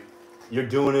 Like, you're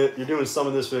doing some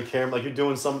of this for the camera. Like, you're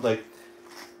doing some, like,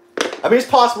 I mean, it's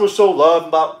possible to show love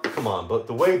about, come on. But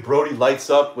the way Brodie lights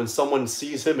up when someone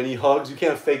sees him and he hugs, you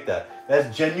can't fake that.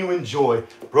 That's genuine joy.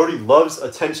 Brodie loves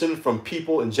attention from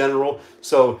people in general.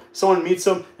 So someone meets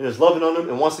him and is loving on him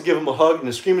and wants to give him a hug and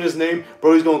is screaming his name.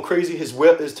 Brodie's going crazy. His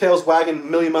tail's wagging a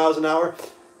million miles an hour.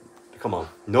 Come on.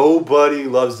 Nobody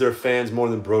loves their fans more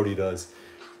than Brodie does.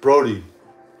 Brodie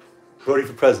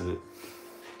for president.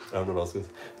 I don't know what else is.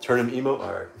 Turn him emo?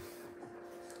 All right.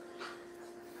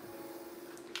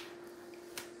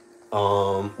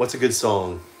 What's a good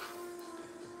song?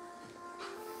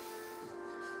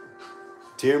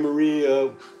 Dear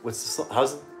Maria, what's the song?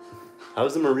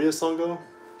 How's the Maria song go?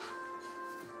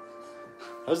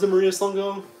 How's the Maria song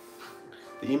go?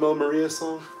 The emo Maria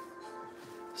song?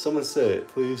 Someone say it,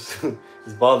 please.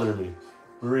 It's bothering me.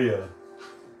 Maria.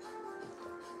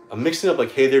 I'm mixing up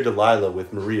like Hey There Delilah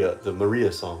with Maria, the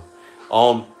Maria song.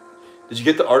 Did you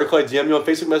get the article I DM'd you on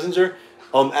Facebook Messenger?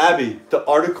 Abby, the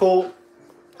article,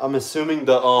 I'm assuming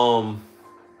I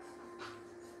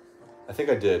think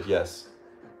I did, yes.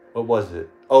 What was it?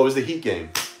 Oh, it was the Heat game.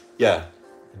 Yeah,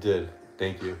 I did.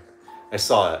 Thank you. I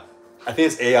saw it. I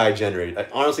think it's AI generated. I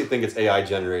honestly think it's AI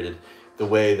generated. The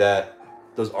way that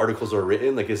those articles are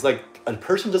written. Like, it's like, a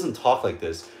person doesn't talk like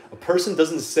this. A person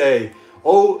doesn't say,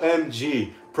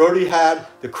 OMG, Brodie had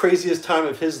the craziest time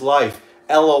of his life.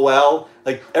 LOL.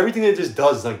 Like, everything it just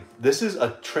does, like, this is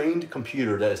a trained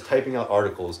computer that is typing out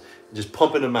articles and just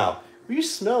pumping them out. What are you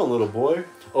smelling, little boy?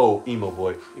 Oh, emo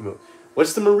boy. Emo.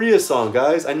 What's the Maria song,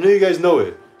 guys? I know you guys know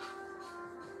it.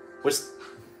 This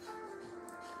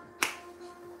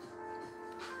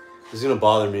is gonna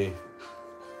bother me.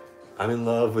 I'm in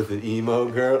love with an emo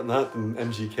girl, not the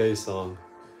MGK song.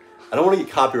 I don't want to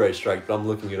get copyright strike, but I'm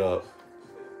looking it up.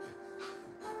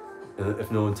 And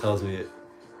if no one tells me it,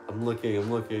 I'm looking.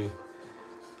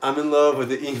 I'm in love with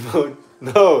the emo.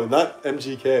 No, not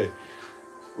MGK.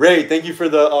 Ray, thank you for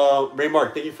the Ray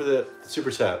Mark. Thank you for the super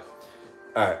chat.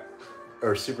 All right.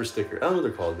 Or super sticker. I don't know what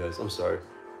they're called, guys. I'm sorry.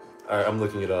 All right, I'm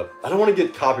looking it up. I don't want to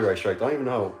get copyright strike. I don't even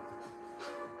know.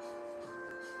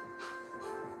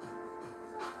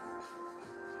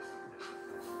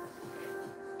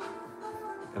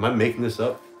 Am I making this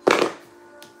up?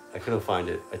 I couldn't find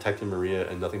it. I typed in Maria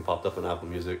and nothing popped up on Apple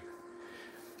Music.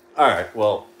 All right,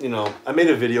 well, you know, I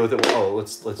made a video with it. Oh,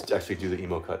 let's actually do the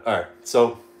emo cut. All right,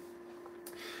 so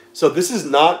this is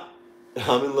not,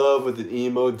 I'm in love with an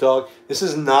emo dog. This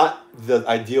is not the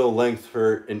ideal length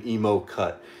for an emo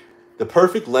cut. The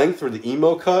perfect length for the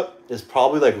emo cut is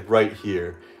probably like right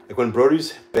here. Like when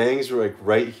Brodie's bangs were like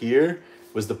right here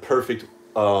was the perfect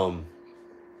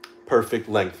perfect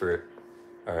length for it.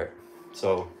 All right,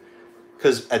 so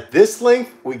because at this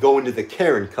length we go into the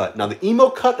Karen cut. Now the emo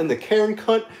cut and the Karen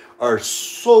cut are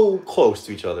so close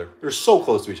to each other. They're so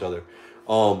close to each other.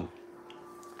 And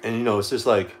you know, it's just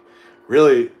like,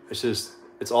 really,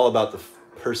 it's all about the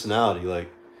personality.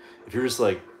 Like, if you're just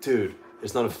like, dude,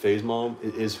 it's not a phase, mom.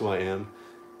 It is who I am.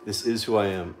 This is who I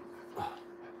am.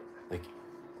 Like,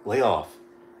 lay off,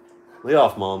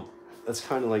 mom. That's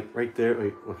kind of like right there.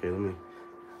 Wait, okay, let me.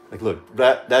 Like, look,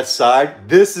 that side.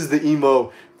 This is the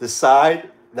emo. The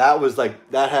side that was like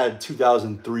that had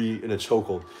 2003 in a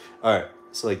chokehold. All right,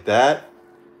 so like that.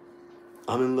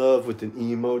 I'm in love with an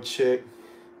emo chick.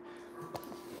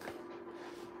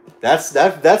 That's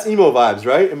emo vibes,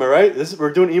 right? Am I right?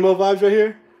 We're doing emo vibes right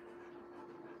here.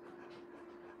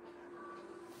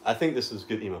 I think this is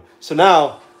good emo. So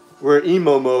now we're in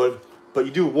emo mode, but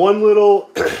you do one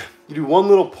little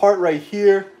part right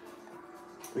here.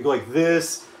 We go like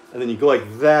this, and then you go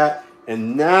like that,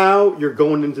 and now you're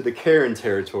going into the Karen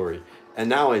territory. And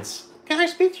now it's, can I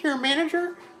speak to your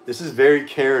manager? This is very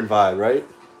Karen vibe, right?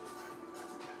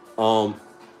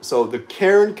 So the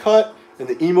Karen cut and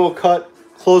the emo cut,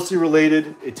 closely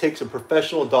related. It takes a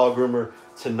professional dog groomer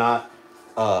to not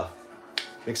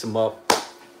mix them up.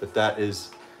 But that is,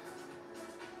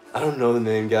 I don't know the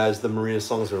name, guys. The Maria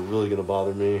songs are really going to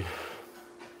bother me.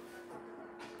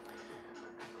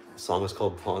 The song is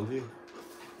called Blondie?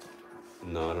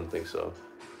 No, I don't think so.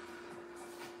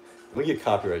 I'm going to get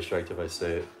copyright striked if I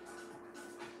say it.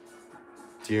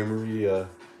 Dear Maria.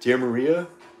 Dear Maria?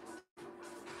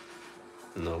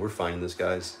 No, we're finding this,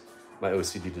 guys. My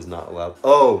OCD does not allow.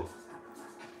 Oh!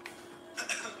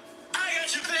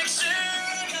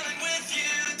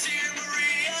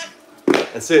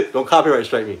 That's it. Don't copyright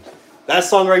strike me. That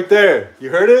song right there. You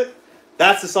heard it?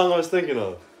 That's the song I was thinking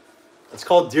of. It's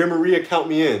called Dear Maria, Count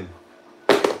Me In.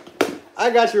 I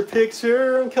got your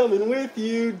picture. I'm coming with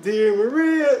you, dear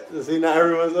Maria. See, now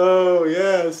everyone's, oh,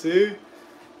 yeah, see?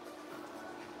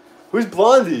 Who's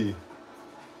Blondie?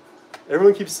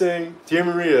 Everyone keeps saying, Dear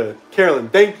Maria. Carolyn,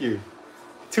 thank you.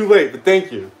 Too late, but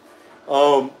thank you.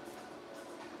 Song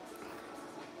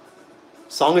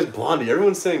is Blondie.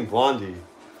 Everyone's saying Blondie.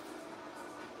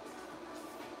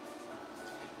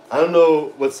 I don't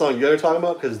know what song you guys are talking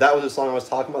about, because that was the song I was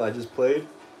talking about that I just played.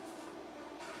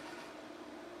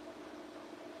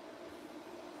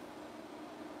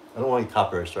 I don't want any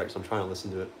copyright strikes. I'm trying to listen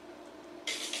to it.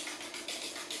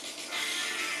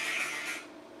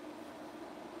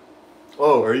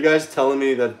 Oh, are you guys telling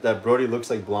me that Brodie looks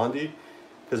like Blondie?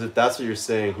 Because if that's what you're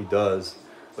saying, he does.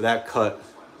 With that cut,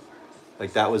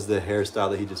 like that was the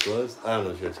hairstyle that he just was. I don't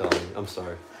know if you're telling me. I'm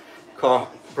sorry.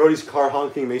 Brodie's car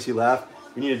honking makes you laugh.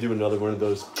 We need to do another one of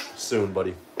those soon,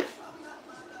 buddy.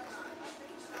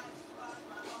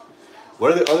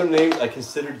 What are the other names I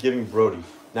considered giving Brodie?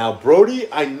 Now, Brodie,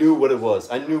 I knew what it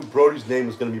was. I knew Brodie's name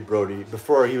was going to be Brodie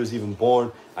before he was even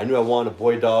born. I knew I wanted a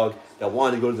boy dog that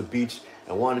wanted to go to the beach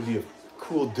and wanted to be a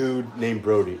cool dude named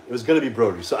Brodie. It was going to be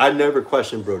Brodie, so I never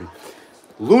questioned Brodie.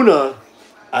 Luna,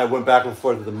 I went back and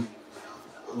forth with them.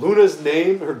 Luna's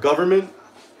name, her government,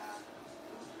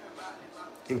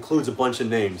 includes a bunch of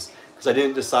names. Because I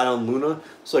didn't decide on Luna.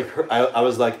 So like I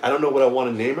was like, I don't know what I want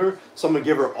to name her. So I'm going to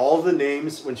give her all the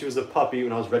names when she was a puppy,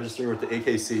 when I was registering her with the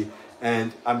AKC.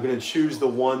 And I'm going to choose the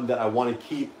one that I want to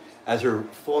keep as her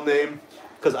full name.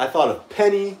 Because I thought of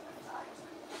Penny.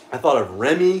 I thought of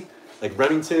Remy. Like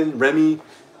Remington, Remy.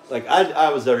 Like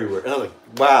I was everywhere. And I was like,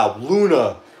 wow,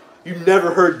 Luna. You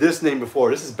never heard this name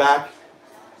before. This is back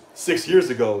 6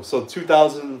 years ago. So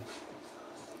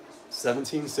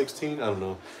 2017, 16, I don't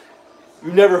know.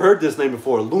 You never heard this name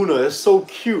before. Luna is so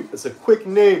cute. It's a quick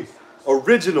name.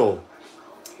 Original.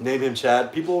 Name him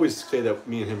Chad. People always say that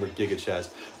me and him are Giga Chads.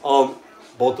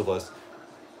 Both of us.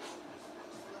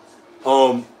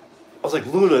 I was like,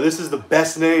 Luna, this is the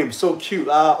best name. So cute.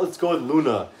 Let's go with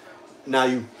Luna. Now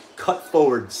you cut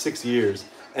forward 6 years,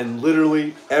 and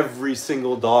literally every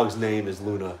single dog's name is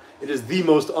Luna. It is the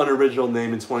most unoriginal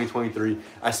name in 2023.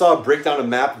 I saw a breakdown of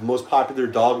map of the most popular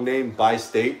dog name by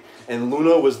state, and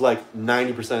Luna was like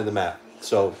 90% of the map.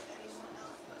 So,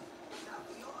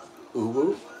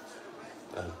 uwu?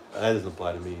 That doesn't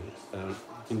apply to me. Can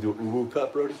you do an uwu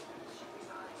cut, Brodie?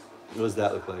 What does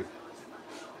that look like?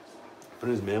 Put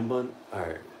in his man bun?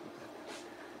 Alright.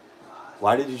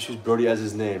 Why did you choose Brodie as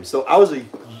his name? So I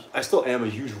still am a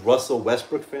huge Russell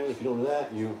Westbrook fan. If you don't know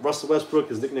that, Russell Westbrook,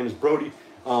 his nickname is Brodie.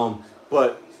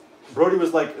 But Brodie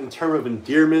was like in term of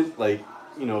endearment, like,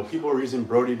 you know, people were using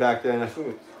Brodie back then. I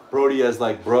think Brodie as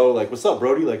like bro, like what's up,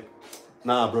 Brodie? Like,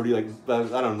 nah, Brodie, like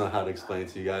I don't know how to explain it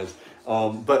to you guys.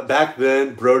 But back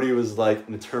then, Brodie was like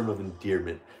in a term of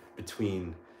endearment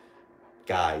between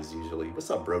guys usually.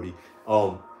 What's up, Brodie?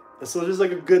 So it was just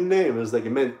like a good name. It was like,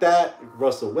 it meant that.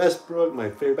 Russell Westbrook,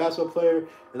 my favorite basketball player.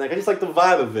 And like, I just like the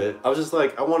vibe of it. I was just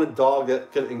like, I want a dog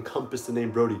that could encompass the name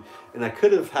Brodie. And I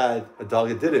could have had a dog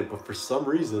that did it, but for some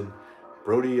reason,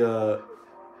 Brodie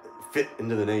fit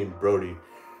into the name Brodie.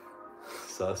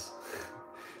 Sus.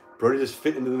 Brodie just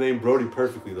fit into the name Brodie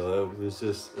perfectly though. It was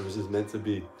just meant to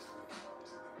be.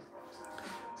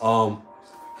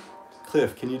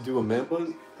 Cliff, can you do a man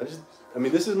bun? I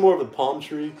mean, this is more of the palm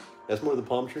tree. That's more of the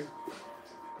palm tree.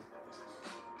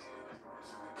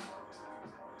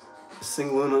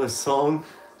 Sing Luna a song.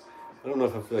 I don't know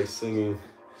if I feel like singing.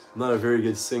 I'm not a very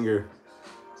good singer.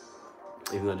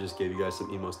 Even though I just gave you guys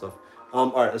some emo stuff.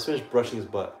 All right, let's finish brushing his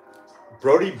butt.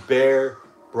 Brodie Bear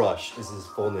Brush is his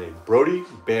full name. Brodie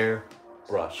Bear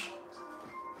Brush.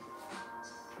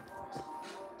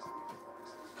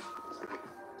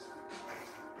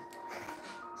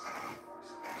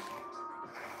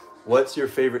 What's your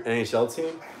favorite NHL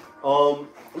team? I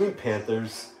mean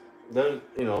Panthers. They're,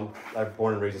 you know, I'm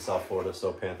born and raised in South Florida,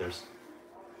 so Panthers.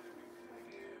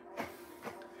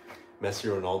 Messi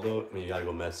or Ronaldo? I mean, you gotta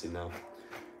go Messi now.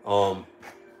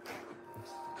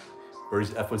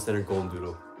 Where's F1 Standard Golden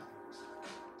Doodle?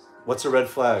 What's a red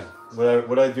flag?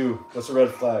 What I do? What's a red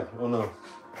flag? Oh no.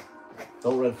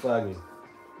 Don't red flag me.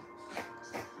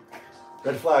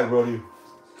 Red flag, Brodie.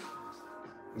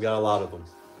 We got a lot of them.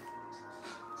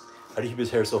 How do you keep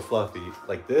his hair so fluffy?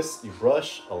 Like this, you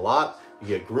brush a lot, you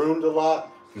get groomed a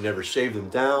lot, you never shave them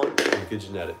down, and good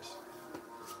genetics.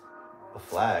 A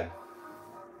flag?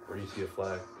 Where do you see a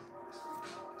flag?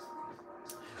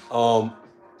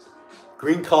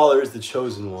 Green collar is the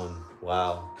chosen one.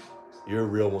 Wow. You're a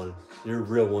real one. You're a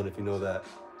real one if you know that.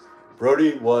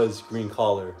 Brodie was green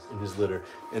collar in his litter.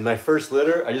 In my first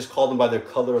litter, I just called them by the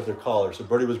color of their collar. So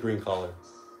Brodie was green collar.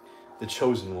 The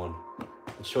chosen one.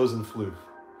 The chosen floof.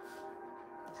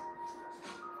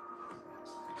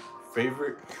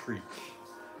 Favorite treat?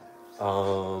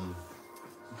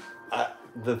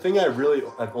 The thing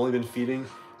I've only been feeding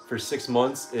for 6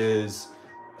 months is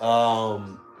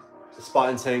Spot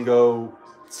and Tango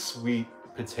sweet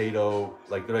potato,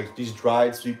 like they're like these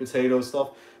dried sweet potato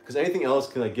stuff. Because anything else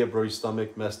can like get Brodie's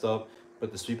stomach messed up,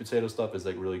 but the sweet potato stuff is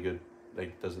like really good.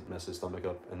 Like doesn't mess his stomach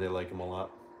up, and they like them a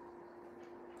lot.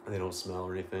 And they don't smell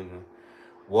or anything.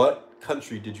 What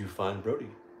country did you find Brodie?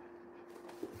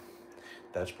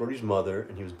 That's Brodie's mother,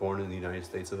 and he was born in the United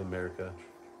States of America.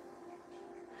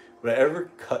 Would I ever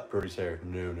cut Brodie's hair?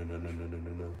 No,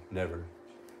 never.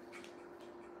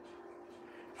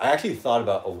 I actually thought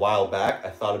about a while back. I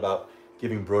thought about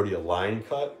giving Brodie a line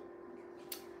cut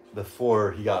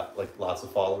before he got like lots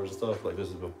of followers and stuff. Like this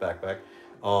is back.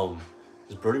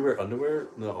 Does Brodie wear underwear?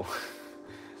 No.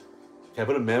 Can I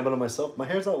put a man bun on myself? My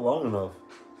hair's not long enough.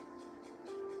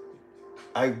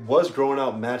 I was growing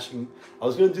out matching. I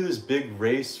was gonna do this big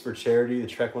race for charity, the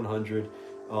Trek 100. It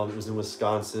was in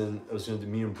Wisconsin. I was gonna do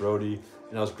me and Brodie,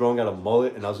 and I was growing out a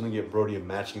mullet, and I was gonna get Brodie a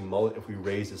matching mullet if we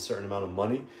raised a certain amount of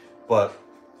money. But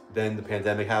then the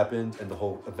pandemic happened, and the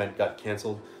whole event got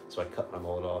canceled, so I cut my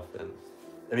mullet off. And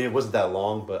I mean, it wasn't that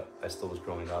long, but I still was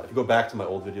growing it out. If you go back to my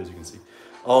old videos, you can see.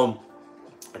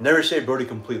 I never shaved Brodie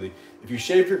completely. If you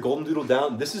shave your golden doodle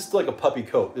down, this is like a puppy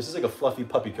coat. This is like a fluffy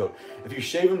puppy coat. If you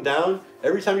shave him down,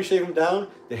 every time you shave him down,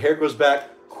 the hair goes back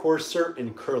coarser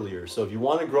and curlier. So if you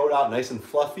want to grow it out nice and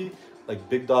fluffy, like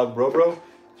Big Dog Bro,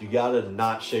 you gotta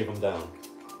not shave him down.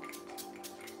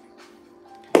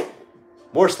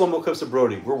 More slow-mo clips of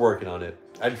Brodie. We're working on it.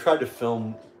 I tried to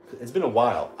film. It's been a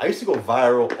while. I used to go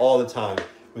viral all the time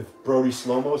with Brodie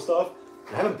slow-mo stuff.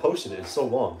 I haven't posted it in so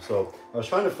long. So I was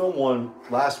trying to film one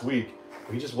last week,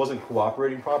 but he just wasn't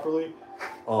cooperating properly.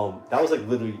 That was like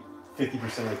literally 50%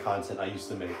 of the content I used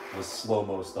to make was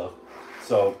slow-mo stuff.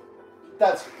 So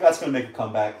that's gonna make a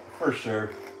comeback for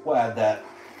sure. We'll add that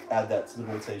to the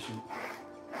rotation.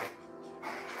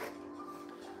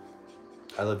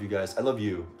 I love you guys. I love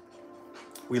you.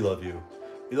 We love you.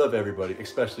 We love everybody,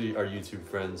 especially our YouTube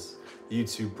friends, the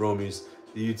YouTube bromies,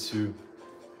 the YouTube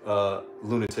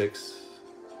lunatics.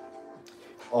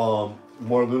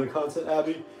 More Luna content,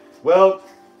 Abby? Well,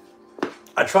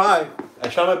 I try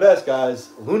my best, guys.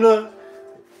 Luna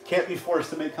can't be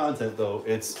forced to make content, though.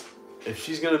 If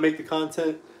she's gonna make the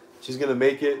content, she's gonna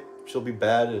make it. She'll be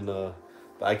bad, and but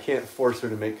I can't force her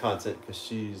to make content because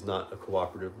she's not a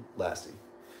cooperative lassie.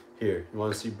 Here, you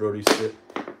want to see Brodie sit?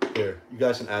 Here, you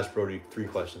guys can ask Brodie 3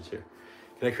 questions here.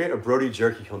 Can I create a Brodie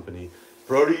jerky company?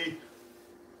 Brodie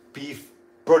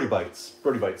bites.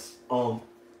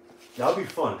 That would be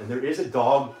fun. And there is a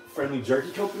dog-friendly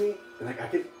jerky company, and like I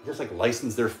could just like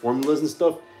license their formulas and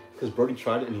stuff because Brodie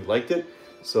tried it and he liked it.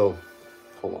 So,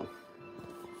 hold on.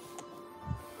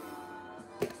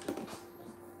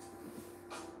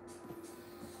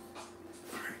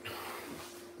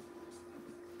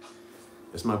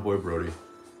 It's my boy Brodie.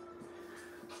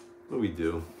 What do we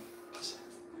do?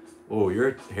 Oh,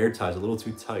 your hair tie's a little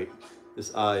too tight.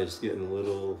 This eye is getting a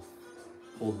little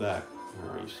pulled back.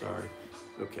 All right, sorry.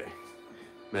 Okay.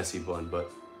 Messy bun,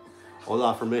 but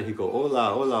hola for Mexico.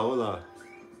 Hola.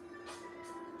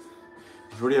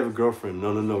 Does Brodie have a girlfriend?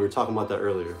 No. We were talking about that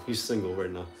earlier. He's single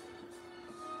right now.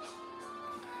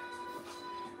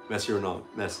 Messy or not?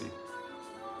 Messy.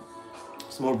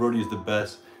 Small Brodie is the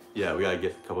best. Yeah, we gotta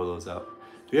get a couple of those out.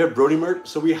 Do we have Brodie merch?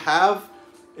 So we have,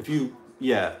 if you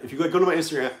go to my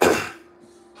Instagram,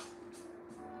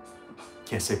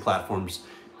 can't say platforms,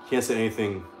 can't say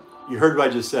anything. You heard what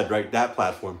I just said, right? That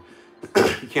platform.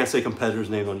 You can't say competitor's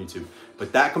name on YouTube.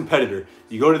 But that competitor,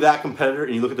 you go to that competitor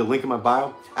and you look at the link in my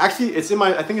bio. Actually, I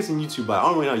think it's in YouTube bio. I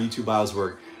don't really know how YouTube bios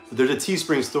work. But there's a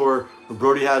Teespring store where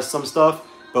Brodie has some stuff,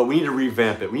 but we need to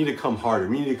revamp it. We need to come harder.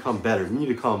 We need to come better. We need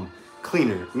to come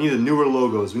cleaner. We need the newer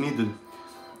logos. We need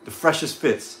the freshest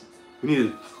fits. We need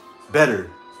it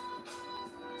better.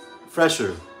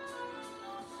 Fresher.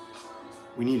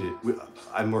 We need it.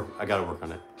 I gotta work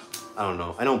on it. I don't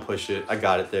know. I don't push it. I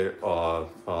got it there. Aw,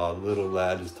 little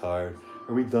lad is tired.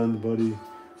 Are we done, buddy?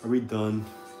 Are we done?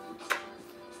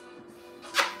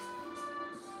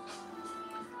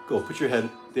 Go, put your head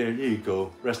there. There you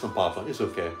go. Rest on Papa. It's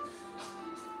okay.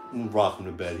 I'm gonna rock him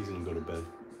to bed. He's gonna go to bed.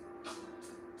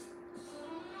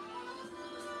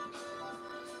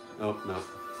 Oh,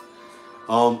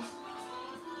 no.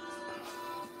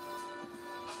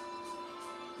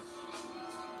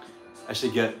 I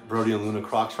should get Brodie and Luna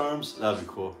Croc charms. That'd be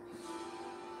cool.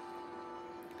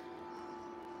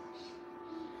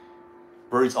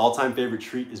 Brodie's all-time favorite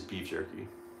treat is beef jerky.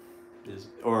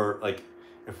 Or like,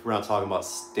 if we're not talking about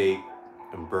steak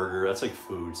and burger, that's like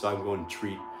food. So I'm going to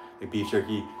treat, like beef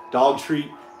jerky. Dog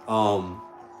treat,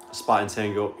 Spot and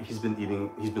Tango. He's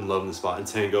been loving the Spot and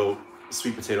Tango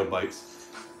sweet potato bites.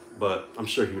 But I'm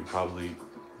sure he would probably,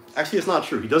 actually it's not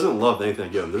true. He doesn't love anything I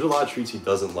give him. There's a lot of treats he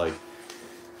doesn't like.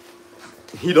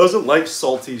 He doesn't like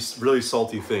salty, really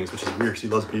salty things, which is weird because he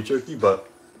loves beef jerky, but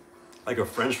like a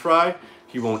French fry,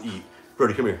 he won't eat.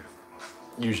 Brodie, come here.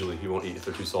 Usually he won't eat if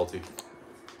they're too salty.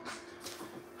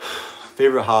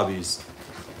 Favorite hobbies?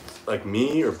 Like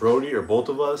me or Brodie or both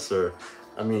of us, or,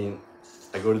 I mean,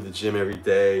 I go to the gym every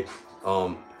day.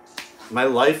 My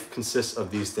life consists of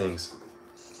these things.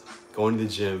 Going to the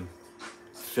gym,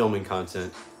 filming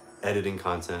content, editing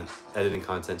content. Editing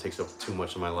content takes up too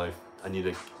much of my life. I need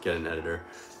to get an editor.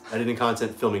 Editing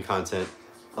content, filming content,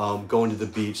 going to the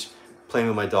beach, playing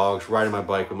with my dogs, riding my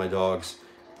bike with my dogs,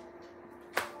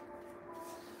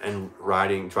 and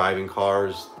driving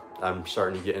cars. I'm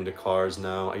starting to get into cars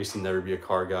now. I used to never be a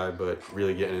car guy, but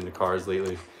really getting into cars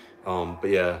lately. But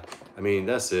yeah, I mean,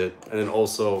 that's it. And then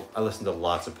also, I listen to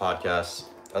lots of podcasts.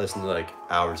 I listen to like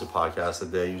hours of podcasts a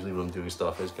day, usually when I'm doing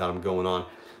stuff. I just got them going on.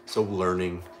 So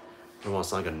learning, I don't want to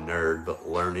sound like a nerd, but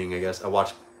learning, I guess. I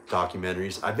watch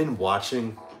documentaries. I've been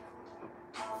watching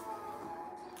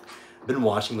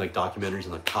like documentaries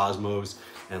on the cosmos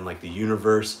and like the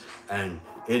universe, and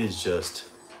it is just,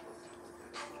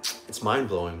 it's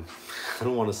mind-blowing. I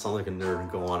don't want to sound like a nerd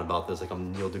and go on about this like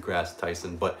I'm Neil deGrasse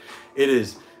Tyson, but it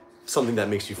is something that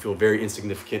makes you feel very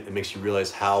insignificant. It makes you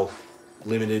realize how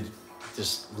limited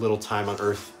this little time on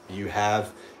Earth you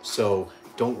have. So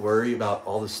don't worry about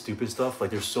all the stupid stuff. Like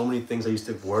there's so many things I used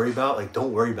to worry about. Like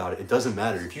don't worry about it. It doesn't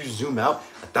matter. If you zoom out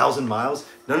 1,000 miles,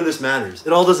 none of this matters.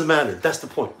 It all doesn't matter. That's the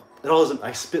point. It all doesn't,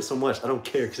 I spit so much. I don't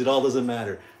care because it all doesn't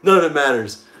matter. None of it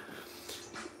matters.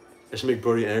 I should make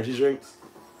Brodie an energy drink.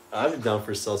 I'd be down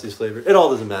for a Celsius flavor. It all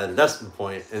doesn't matter. That's the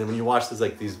point. And when you watch this,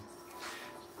 like these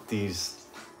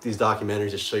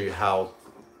documentaries just show you how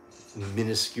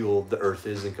minuscule the Earth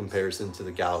is in comparison to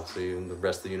the galaxy and the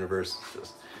rest of the universe.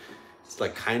 It's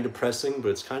like kind of depressing, but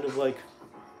it's kind of like,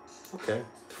 okay,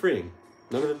 freeing.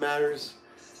 None of it matters.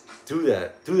 Do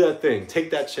that thing.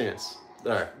 Take that chance.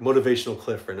 All right, motivational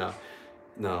clip for now.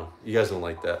 No, you guys don't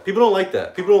like that. People don't like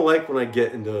that. People don't like when I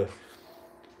get into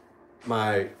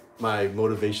my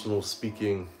motivational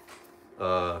speaking.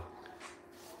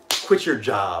 Quit your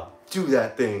job. Do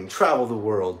that thing. Travel the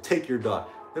world. Take your dog.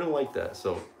 They don't like that,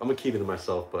 so I'm gonna keep it to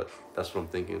myself, but that's what I'm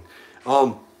thinking.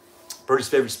 Brodie's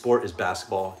favorite sport is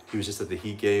basketball. He was just at the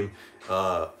Heat game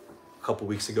a couple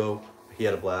weeks ago. He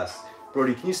had a blast.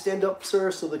 Brodie, can you stand up,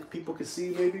 sir, so that people can see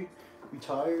maybe? You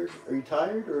tired? Are you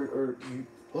tired? Or you...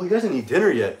 Oh, you guys didn't eat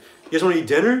dinner yet. You guys want to eat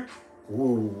dinner?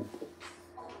 Ooh.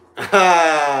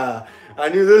 I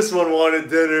knew this one wanted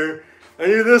dinner.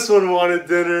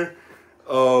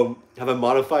 Have I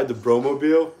modified the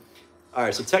Bromobile? All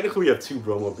right, so technically we have two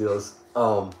Bromobiles.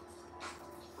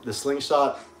 The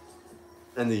Slingshot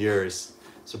and the Urus.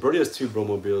 So Brodie has two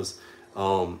Bromobiles.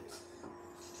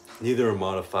 Neither are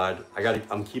modified.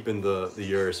 I'm keeping the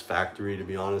Urus factory, to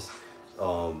be honest,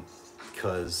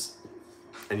 because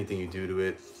anything you do to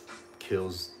it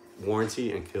kills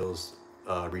warranty and kills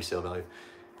resale value.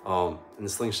 And the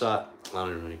Slingshot, I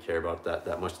don't really care about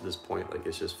that much at this point. Like,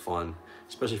 it's just fun,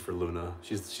 especially for Luna.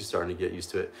 She's starting to get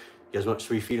used to it. You guys want?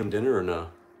 Should we feed him dinner or no?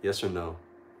 Yes or no?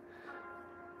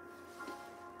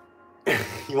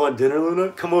 You want dinner,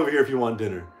 Luna? Come over here if you want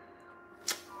dinner.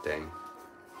 Dang.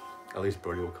 At least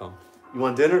Brodie will come. You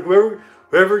want dinner?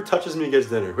 Whoever touches me gets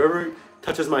dinner. Whoever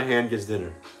touches my hand gets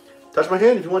dinner. Touch my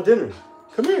hand if you want dinner.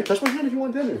 Come here. Touch my hand if you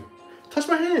want dinner. Touch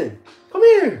my hand. Come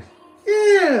here.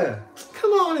 Yeah.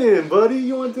 Come on in, buddy.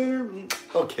 You want dinner?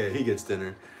 Okay, he gets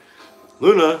dinner.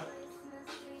 Luna.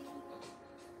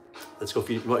 Let's go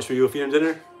feed. Should we go feed him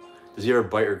dinner? Does he ever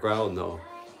bite or growl? No.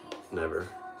 Never.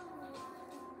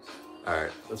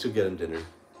 Alright, let's go get him dinner.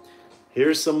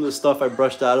 Here's some of the stuff I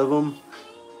brushed out of him.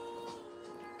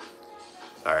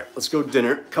 Alright, let's go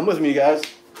dinner. Come with me, guys.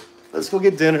 Let's go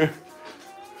get dinner.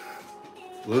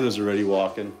 Luna's already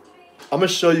walking. I'm going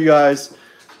to show you guys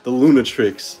the Luna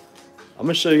tricks. I'm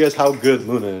going to show you guys how good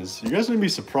Luna is. You guys are going to be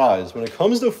surprised. When it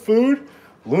comes to food,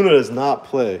 Luna does not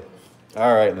play.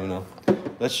 Alright, Luna.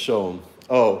 Let's show them.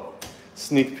 Oh,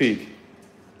 sneak peek.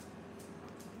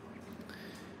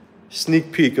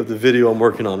 Sneak peek of the video I'm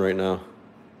working on right now.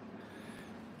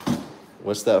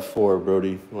 What's that for,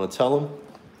 Brodie? You want to tell them?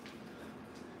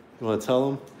 You want to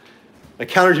tell them? My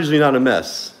counter's usually not a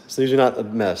mess. It's usually not a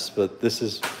mess, but this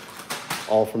is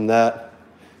all from that.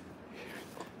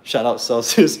 Shout out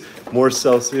Celsius. More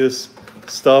Celsius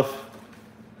stuff.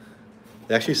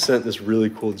 They actually sent this really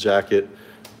cool jacket.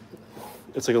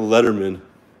 It's like a Letterman,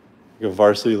 like a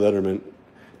varsity Letterman.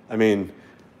 I mean,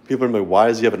 people are like, why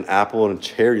does he have an apple and a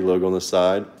cherry logo on the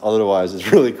side? Otherwise,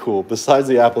 it's really cool. Besides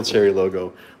the apple cherry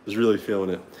logo, I was really feeling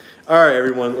it. All right,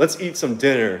 everyone, let's eat some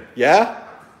dinner. Yeah?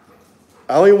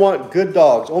 I only want good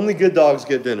dogs. Only good dogs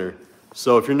get dinner.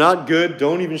 So if you're not good,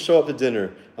 don't even show up to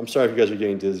dinner. I'm sorry if you guys are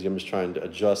getting dizzy. I'm just trying to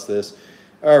adjust this.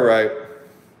 All right.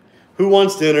 Who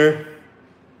wants dinner?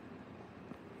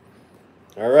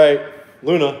 All right.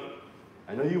 Luna,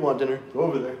 I know you want dinner. Go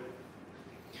over there.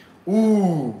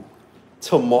 Ooh.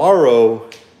 Tomorrow.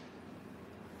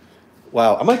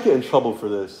 Wow, I might get in trouble for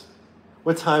this.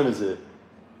 What time is it?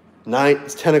 9,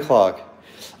 it's 10 o'clock.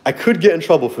 I could get in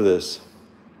trouble for this.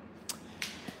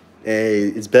 Hey,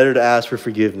 it's better to ask for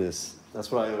forgiveness.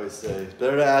 That's what I always say. It's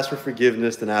better to ask for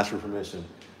forgiveness than ask for permission.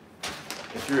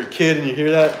 If you're a kid and you hear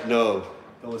that, no,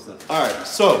 don't listen. All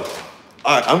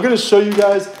right, I'm going to show you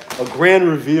guys a grand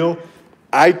reveal.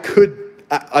 I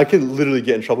can literally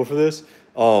get in trouble for this,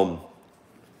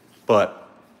 but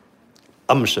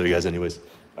I'm going to show you guys anyways.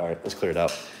 All right, let's clear it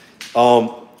out.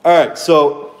 All right,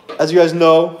 so as you guys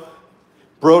know,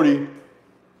 Brodie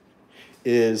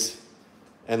and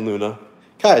Luna.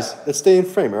 Guys, let's stay in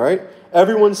frame, all right?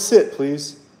 Everyone sit,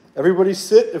 please. Everybody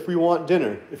sit if we want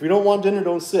dinner. If we don't want dinner,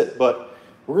 don't sit. But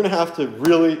we're going to have to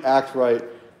really act right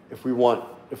if we want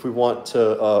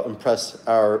to impress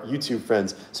our YouTube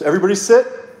friends. So everybody sit.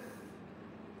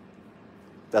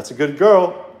 That's a good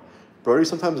girl. Brodie's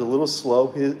sometimes a little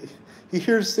slow. He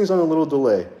hears things on a little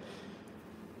delay.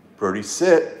 Brodie,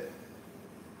 sit.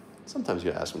 Sometimes you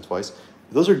got to ask him twice.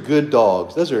 Those are good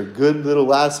dogs. Those are a good little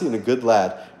lassie and a good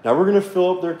lad. Now we're going to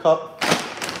fill up their cup.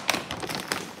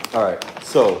 All right,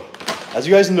 so as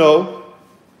you guys know,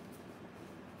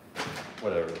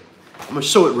 whatever. I'm going to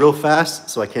show it real fast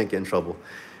so I can't get in trouble.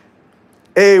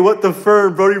 Hey, what the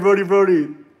fern,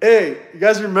 Brodie. Hey, you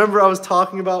guys remember I was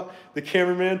talking about the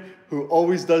cameraman who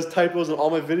always does typos in all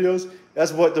my videos?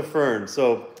 That's What the Fern.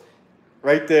 So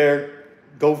right there,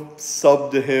 go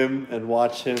sub to him and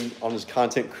watch him on his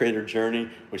content creator journey,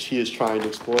 which he is trying to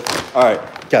explore. All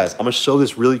right, guys, I'm going to show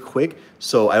this really quick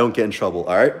so I don't get in trouble,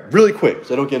 all right? Really quick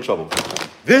so I don't get in trouble.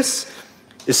 This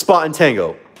is Spot and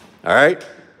Tango, all right?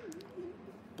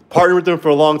 Partnered with them for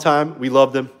a long time. We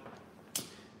love them.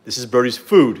 This is Brodie's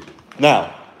food.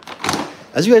 Now,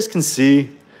 as you guys can see,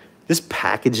 this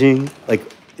packaging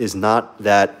is not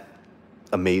that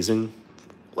amazing.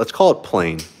 Let's call it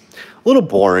plain. A little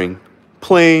boring.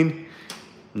 Plain,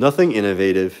 nothing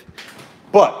innovative.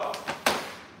 But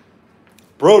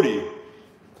Brodie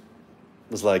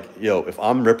was like, yo, if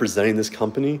I'm representing this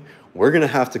company, we're going to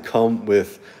have to come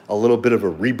with a little bit of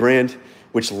a rebrand,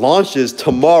 which launches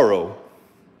tomorrow.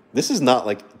 This is not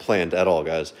planned at all,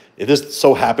 guys. If this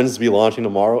so happens to be launching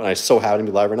tomorrow, and I so happen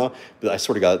to be live right now, but I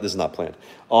swear to God, this is not planned.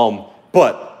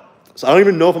 So I don't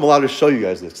even know if I'm allowed to show you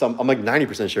guys this. I'm like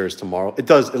 90% sure it's tomorrow. It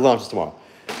launches tomorrow.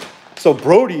 So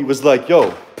Brodie was like, yo,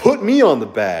 put me on the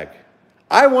bag.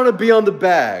 I want to be on the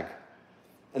bag.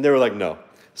 And they were like, no.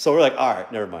 So we're like, all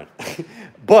right, never mind.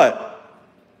 But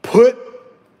put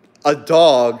a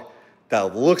dog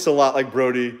that looks a lot like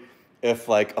Brodie if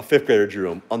a 5th grader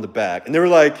drew him on the bag. And they were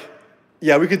like,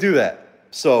 yeah, we could do that.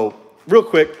 So real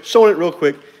quick, showing it real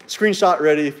quick. Screenshot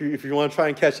ready if you want to try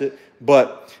and catch it.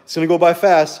 But it's going to go by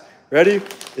fast. Ready?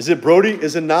 Is it Brodie?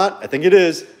 Is it not? I think it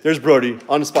is. There's Brodie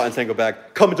on the Spot and Tango bag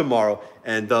coming tomorrow.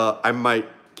 And I might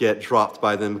get dropped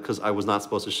by them because I was not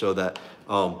supposed to show that.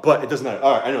 But it doesn't matter.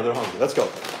 All right, I know they're hungry. Let's go.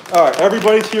 All right,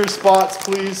 everybody to your spots,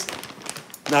 please.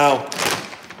 Now,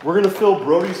 we're going to fill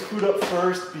Brodie's food up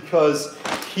first because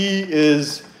he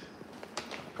is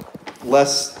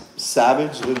less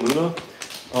savage than Luna.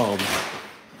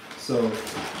 So,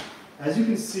 as you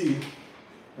can see,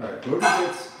 all right, Brodie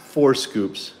gets 4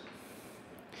 scoops.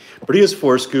 Brodie has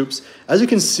 4 scoops. As you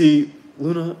can see,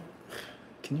 Luna,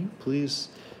 can you please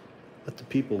let the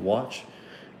people watch?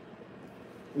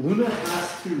 Luna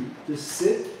has to just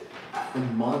sit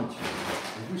and monitor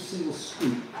every single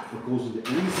scoop that goes into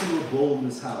any single bowl in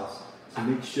this house to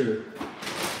make sure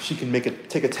she can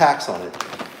take a tax on it.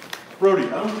 Brodie,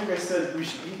 I don't think I said we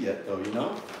should eat yet, though, you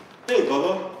know? Hey,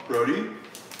 Bubba, Brodie,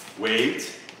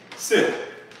 wait, sit.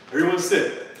 Everyone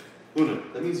sit. Luna,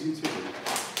 that means you too.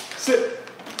 Sit.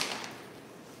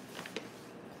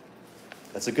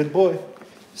 That's a good boy.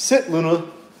 Sit, Luna.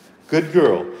 Good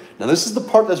girl. Now, this is the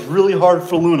part that's really hard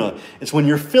for Luna. It's when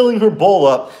you're filling her bowl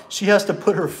up, she has to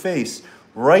put her face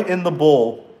right in the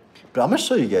bowl. But I'm going to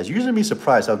show you guys. You're going to be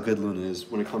surprised how good Luna is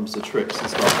when it comes to tricks and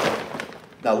stuff.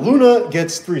 Now, Luna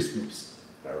gets 3 scoops.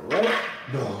 All right?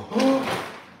 No.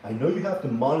 I know you have to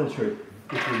monitor it.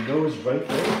 If your nose right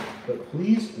there, but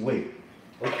please wait.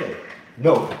 Okay.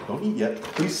 No, don't eat yet.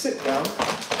 Please sit down.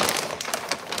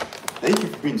 Thank you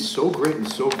for being so great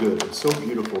and so good and so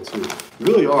beautiful, too. You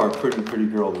really are a pretty, pretty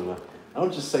girl, Luna. I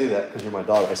don't just say that because you're my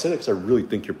daughter. I say that because I really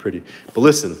think you're pretty. But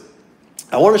listen,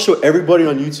 I want to show everybody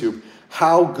on YouTube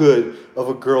how good of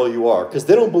a girl you are, because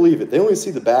they don't believe it. They only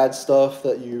see the bad stuff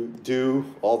that you do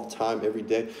all the time, every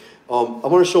day. I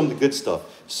want to show them the good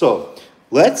stuff. So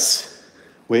let's,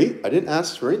 wait, I didn't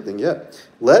ask for anything yet.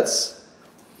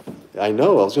 I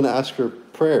know, I was going to ask for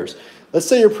prayers. Let's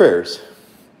say your prayers.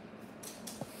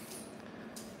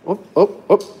 Oh,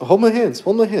 hold my hands,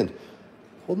 hold my hand.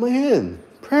 Hold my hand.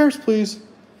 Prayers, please.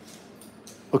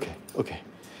 Okay.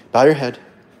 Bow your head.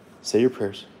 Say your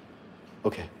prayers.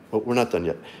 Okay. Well, we're not done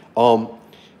yet.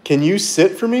 Can you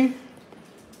sit for me?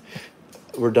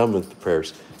 We're done with the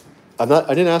prayers. I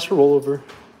didn't ask for rollover.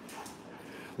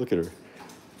 Look at her.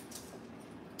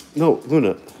 No,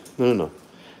 Luna. No.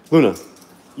 Luna,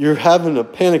 you're having a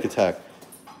panic attack.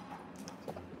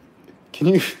 Can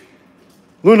you...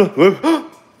 Luna.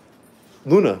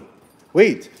 Luna,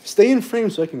 wait. Stay in frame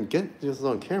so I can get this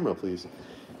on camera, please.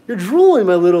 You're drooling,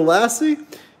 my little lassie.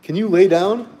 Can you lay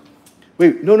down?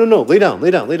 Wait, no. Lay down.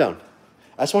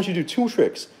 I just want you to do 2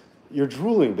 tricks. You're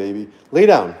drooling, baby. Lay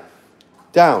down.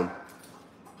 Down.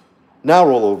 Now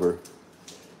roll over.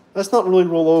 That's not really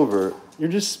roll over. You're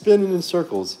just spinning in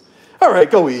circles. All right,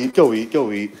 go eat.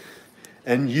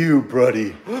 And you,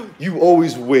 Brodie, you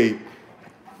always wait.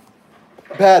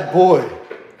 Bad boy.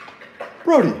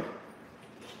 Brodie,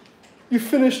 you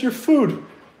finished your food.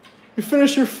 You saw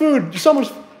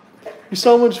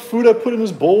how much food I put in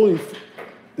his bowl?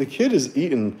 The kid is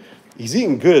eating. He's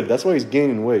eating good. That's why he's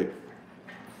gaining weight.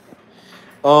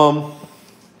 Luna's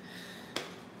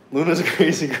a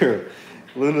crazy girl.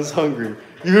 Luna's hungry.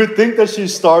 You would think that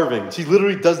she's starving. She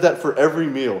literally does that for every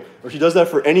meal. Or she does that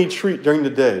for any treat during the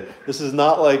day. This is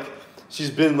not like she's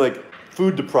been like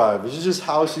food deprived. This is just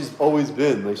how she's always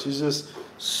been. Like she's just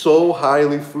so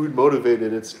highly food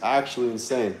motivated. It's actually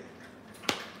insane.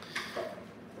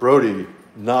 Brodie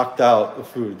knocked out the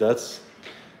food. There's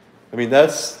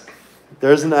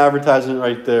an advertisement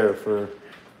right there for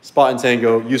Spot and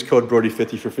Tango. Use code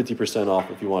Brodie50 for 50%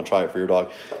 off if you want to try it for your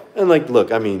dog. And look,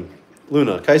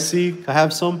 Luna, can I see? Can I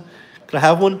have some? Can I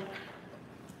have one?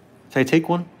 Can I take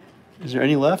one? Is there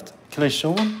any left? Can I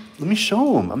show him? Let me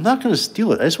show him. I'm not going to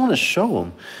steal it. I just want to show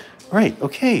him. Right,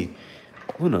 okay.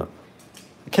 Luna,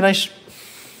 can I...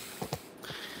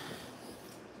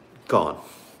 Gone.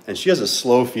 And she has a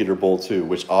slow feeder bowl too,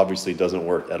 which obviously doesn't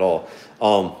work at all.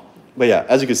 But yeah,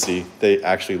 as you can see, they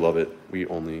actually love it. We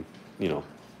only,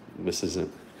 this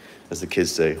isn't, as the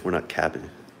kids say, we're not capping.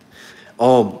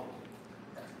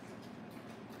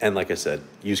 And like I said,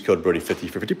 use code Brodie50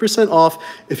 for 50% off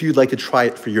if you'd like to try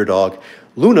it for your dog.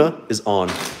 Luna is on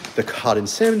the cotton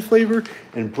salmon flavor,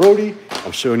 and Brodie,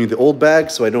 I'm showing you the old bag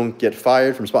so I don't get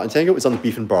fired from Spot and Tango, is on the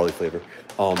beef and barley flavor.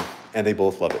 And they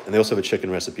both love it. And they also have a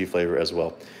chicken recipe flavor as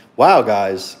well. Wow,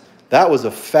 guys, that was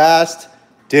a fast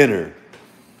dinner.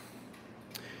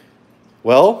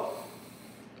 Well,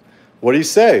 what do you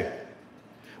say?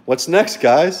 What's next,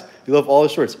 guys? You love all the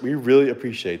shorts. We really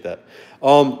appreciate that.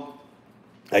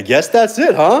 I guess that's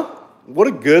it, huh? What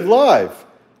a good live.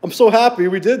 I'm so happy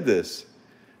we did this.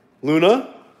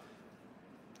 Luna,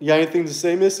 you got anything to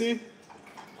say, Missy?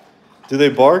 Do they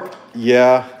bark?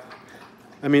 Yeah.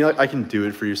 I can do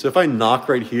it for you. So if I knock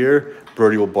right here,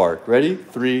 Brodie will bark. Ready?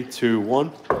 3, 2,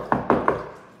 1.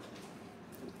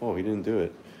 Oh, he didn't do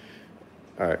it.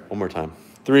 All right, one more time.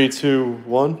 3, 2,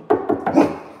 1.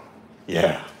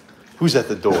 Yeah. Who's at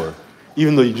the door?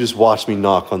 Even though you just watched me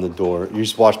knock on the door. You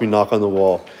just watched me knock on the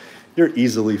wall. You're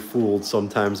easily fooled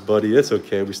sometimes, buddy. It's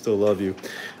okay. We still love you.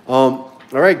 All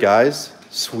right, guys.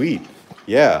 Sweet.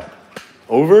 Yeah.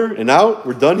 Over and out.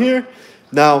 We're done here.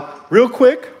 Now, real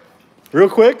quick.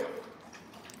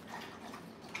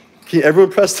 Can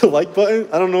everyone press the like button?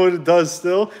 I don't know what it does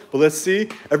still, but let's see.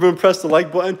 Everyone press the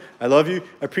like button. I love you.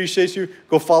 I appreciate you.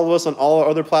 Go follow us on all our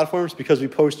other platforms because we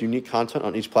post unique content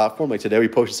on each platform. Like today, we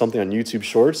posted something on YouTube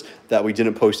Shorts that we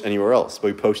didn't post anywhere else. But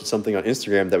we posted something on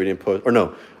Instagram that we didn't post,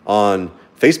 on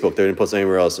Facebook that we didn't post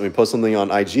anywhere else. And we posted something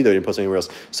on IG that we didn't post anywhere else.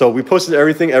 So we posted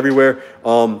everything everywhere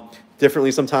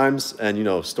differently sometimes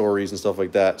and, stories and stuff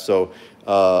like that. So,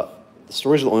 the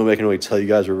stories are the only way I can really tell you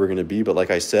guys where we're going to be. But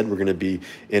like I said, we're going to be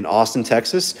in Austin,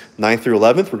 Texas, 9th through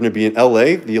 11th. We're going to be in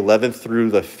LA, the 11th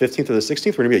through the 15th or the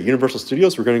 16th. We're going to be at Universal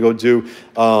Studios. We're going to go do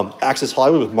Access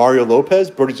Hollywood with Mario Lopez.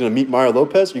 Brodie's going to meet Mario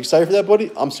Lopez. Are you excited for that, buddy?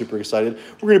 I'm super excited.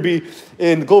 We're going to be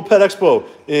in the Gold Pet Expo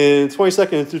in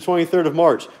 22nd through 23rd of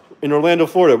March. in Orlando,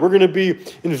 Florida. We're going to be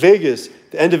in Vegas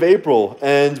the end of April,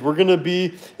 and we're going to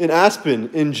be in Aspen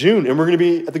in June, and we're going to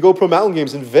be at the GoPro Mountain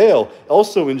Games in Vail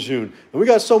also in June. And we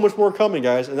got so much more coming,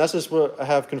 guys, and that's just what I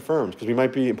have confirmed, because we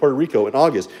might be in Puerto Rico in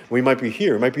August. We might be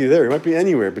here, we might be there, we might be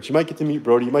anywhere, but you might get to meet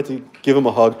Brodie, you might give him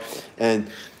a hug, and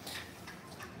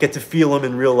get to feel him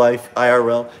in real life,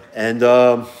 IRL. And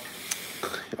all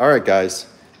right, guys,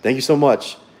 thank you so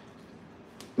much.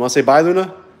 You want to say bye,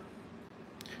 Luna?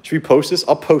 Should we post this?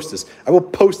 I'll post this. I will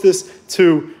post this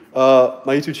to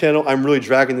my YouTube channel. I'm really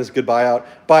dragging this goodbye out.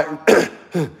 Bye.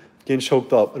 Getting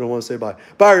choked up. I don't want to say bye.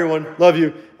 Bye, everyone. Love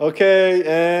you. Okay,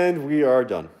 and we are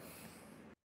done.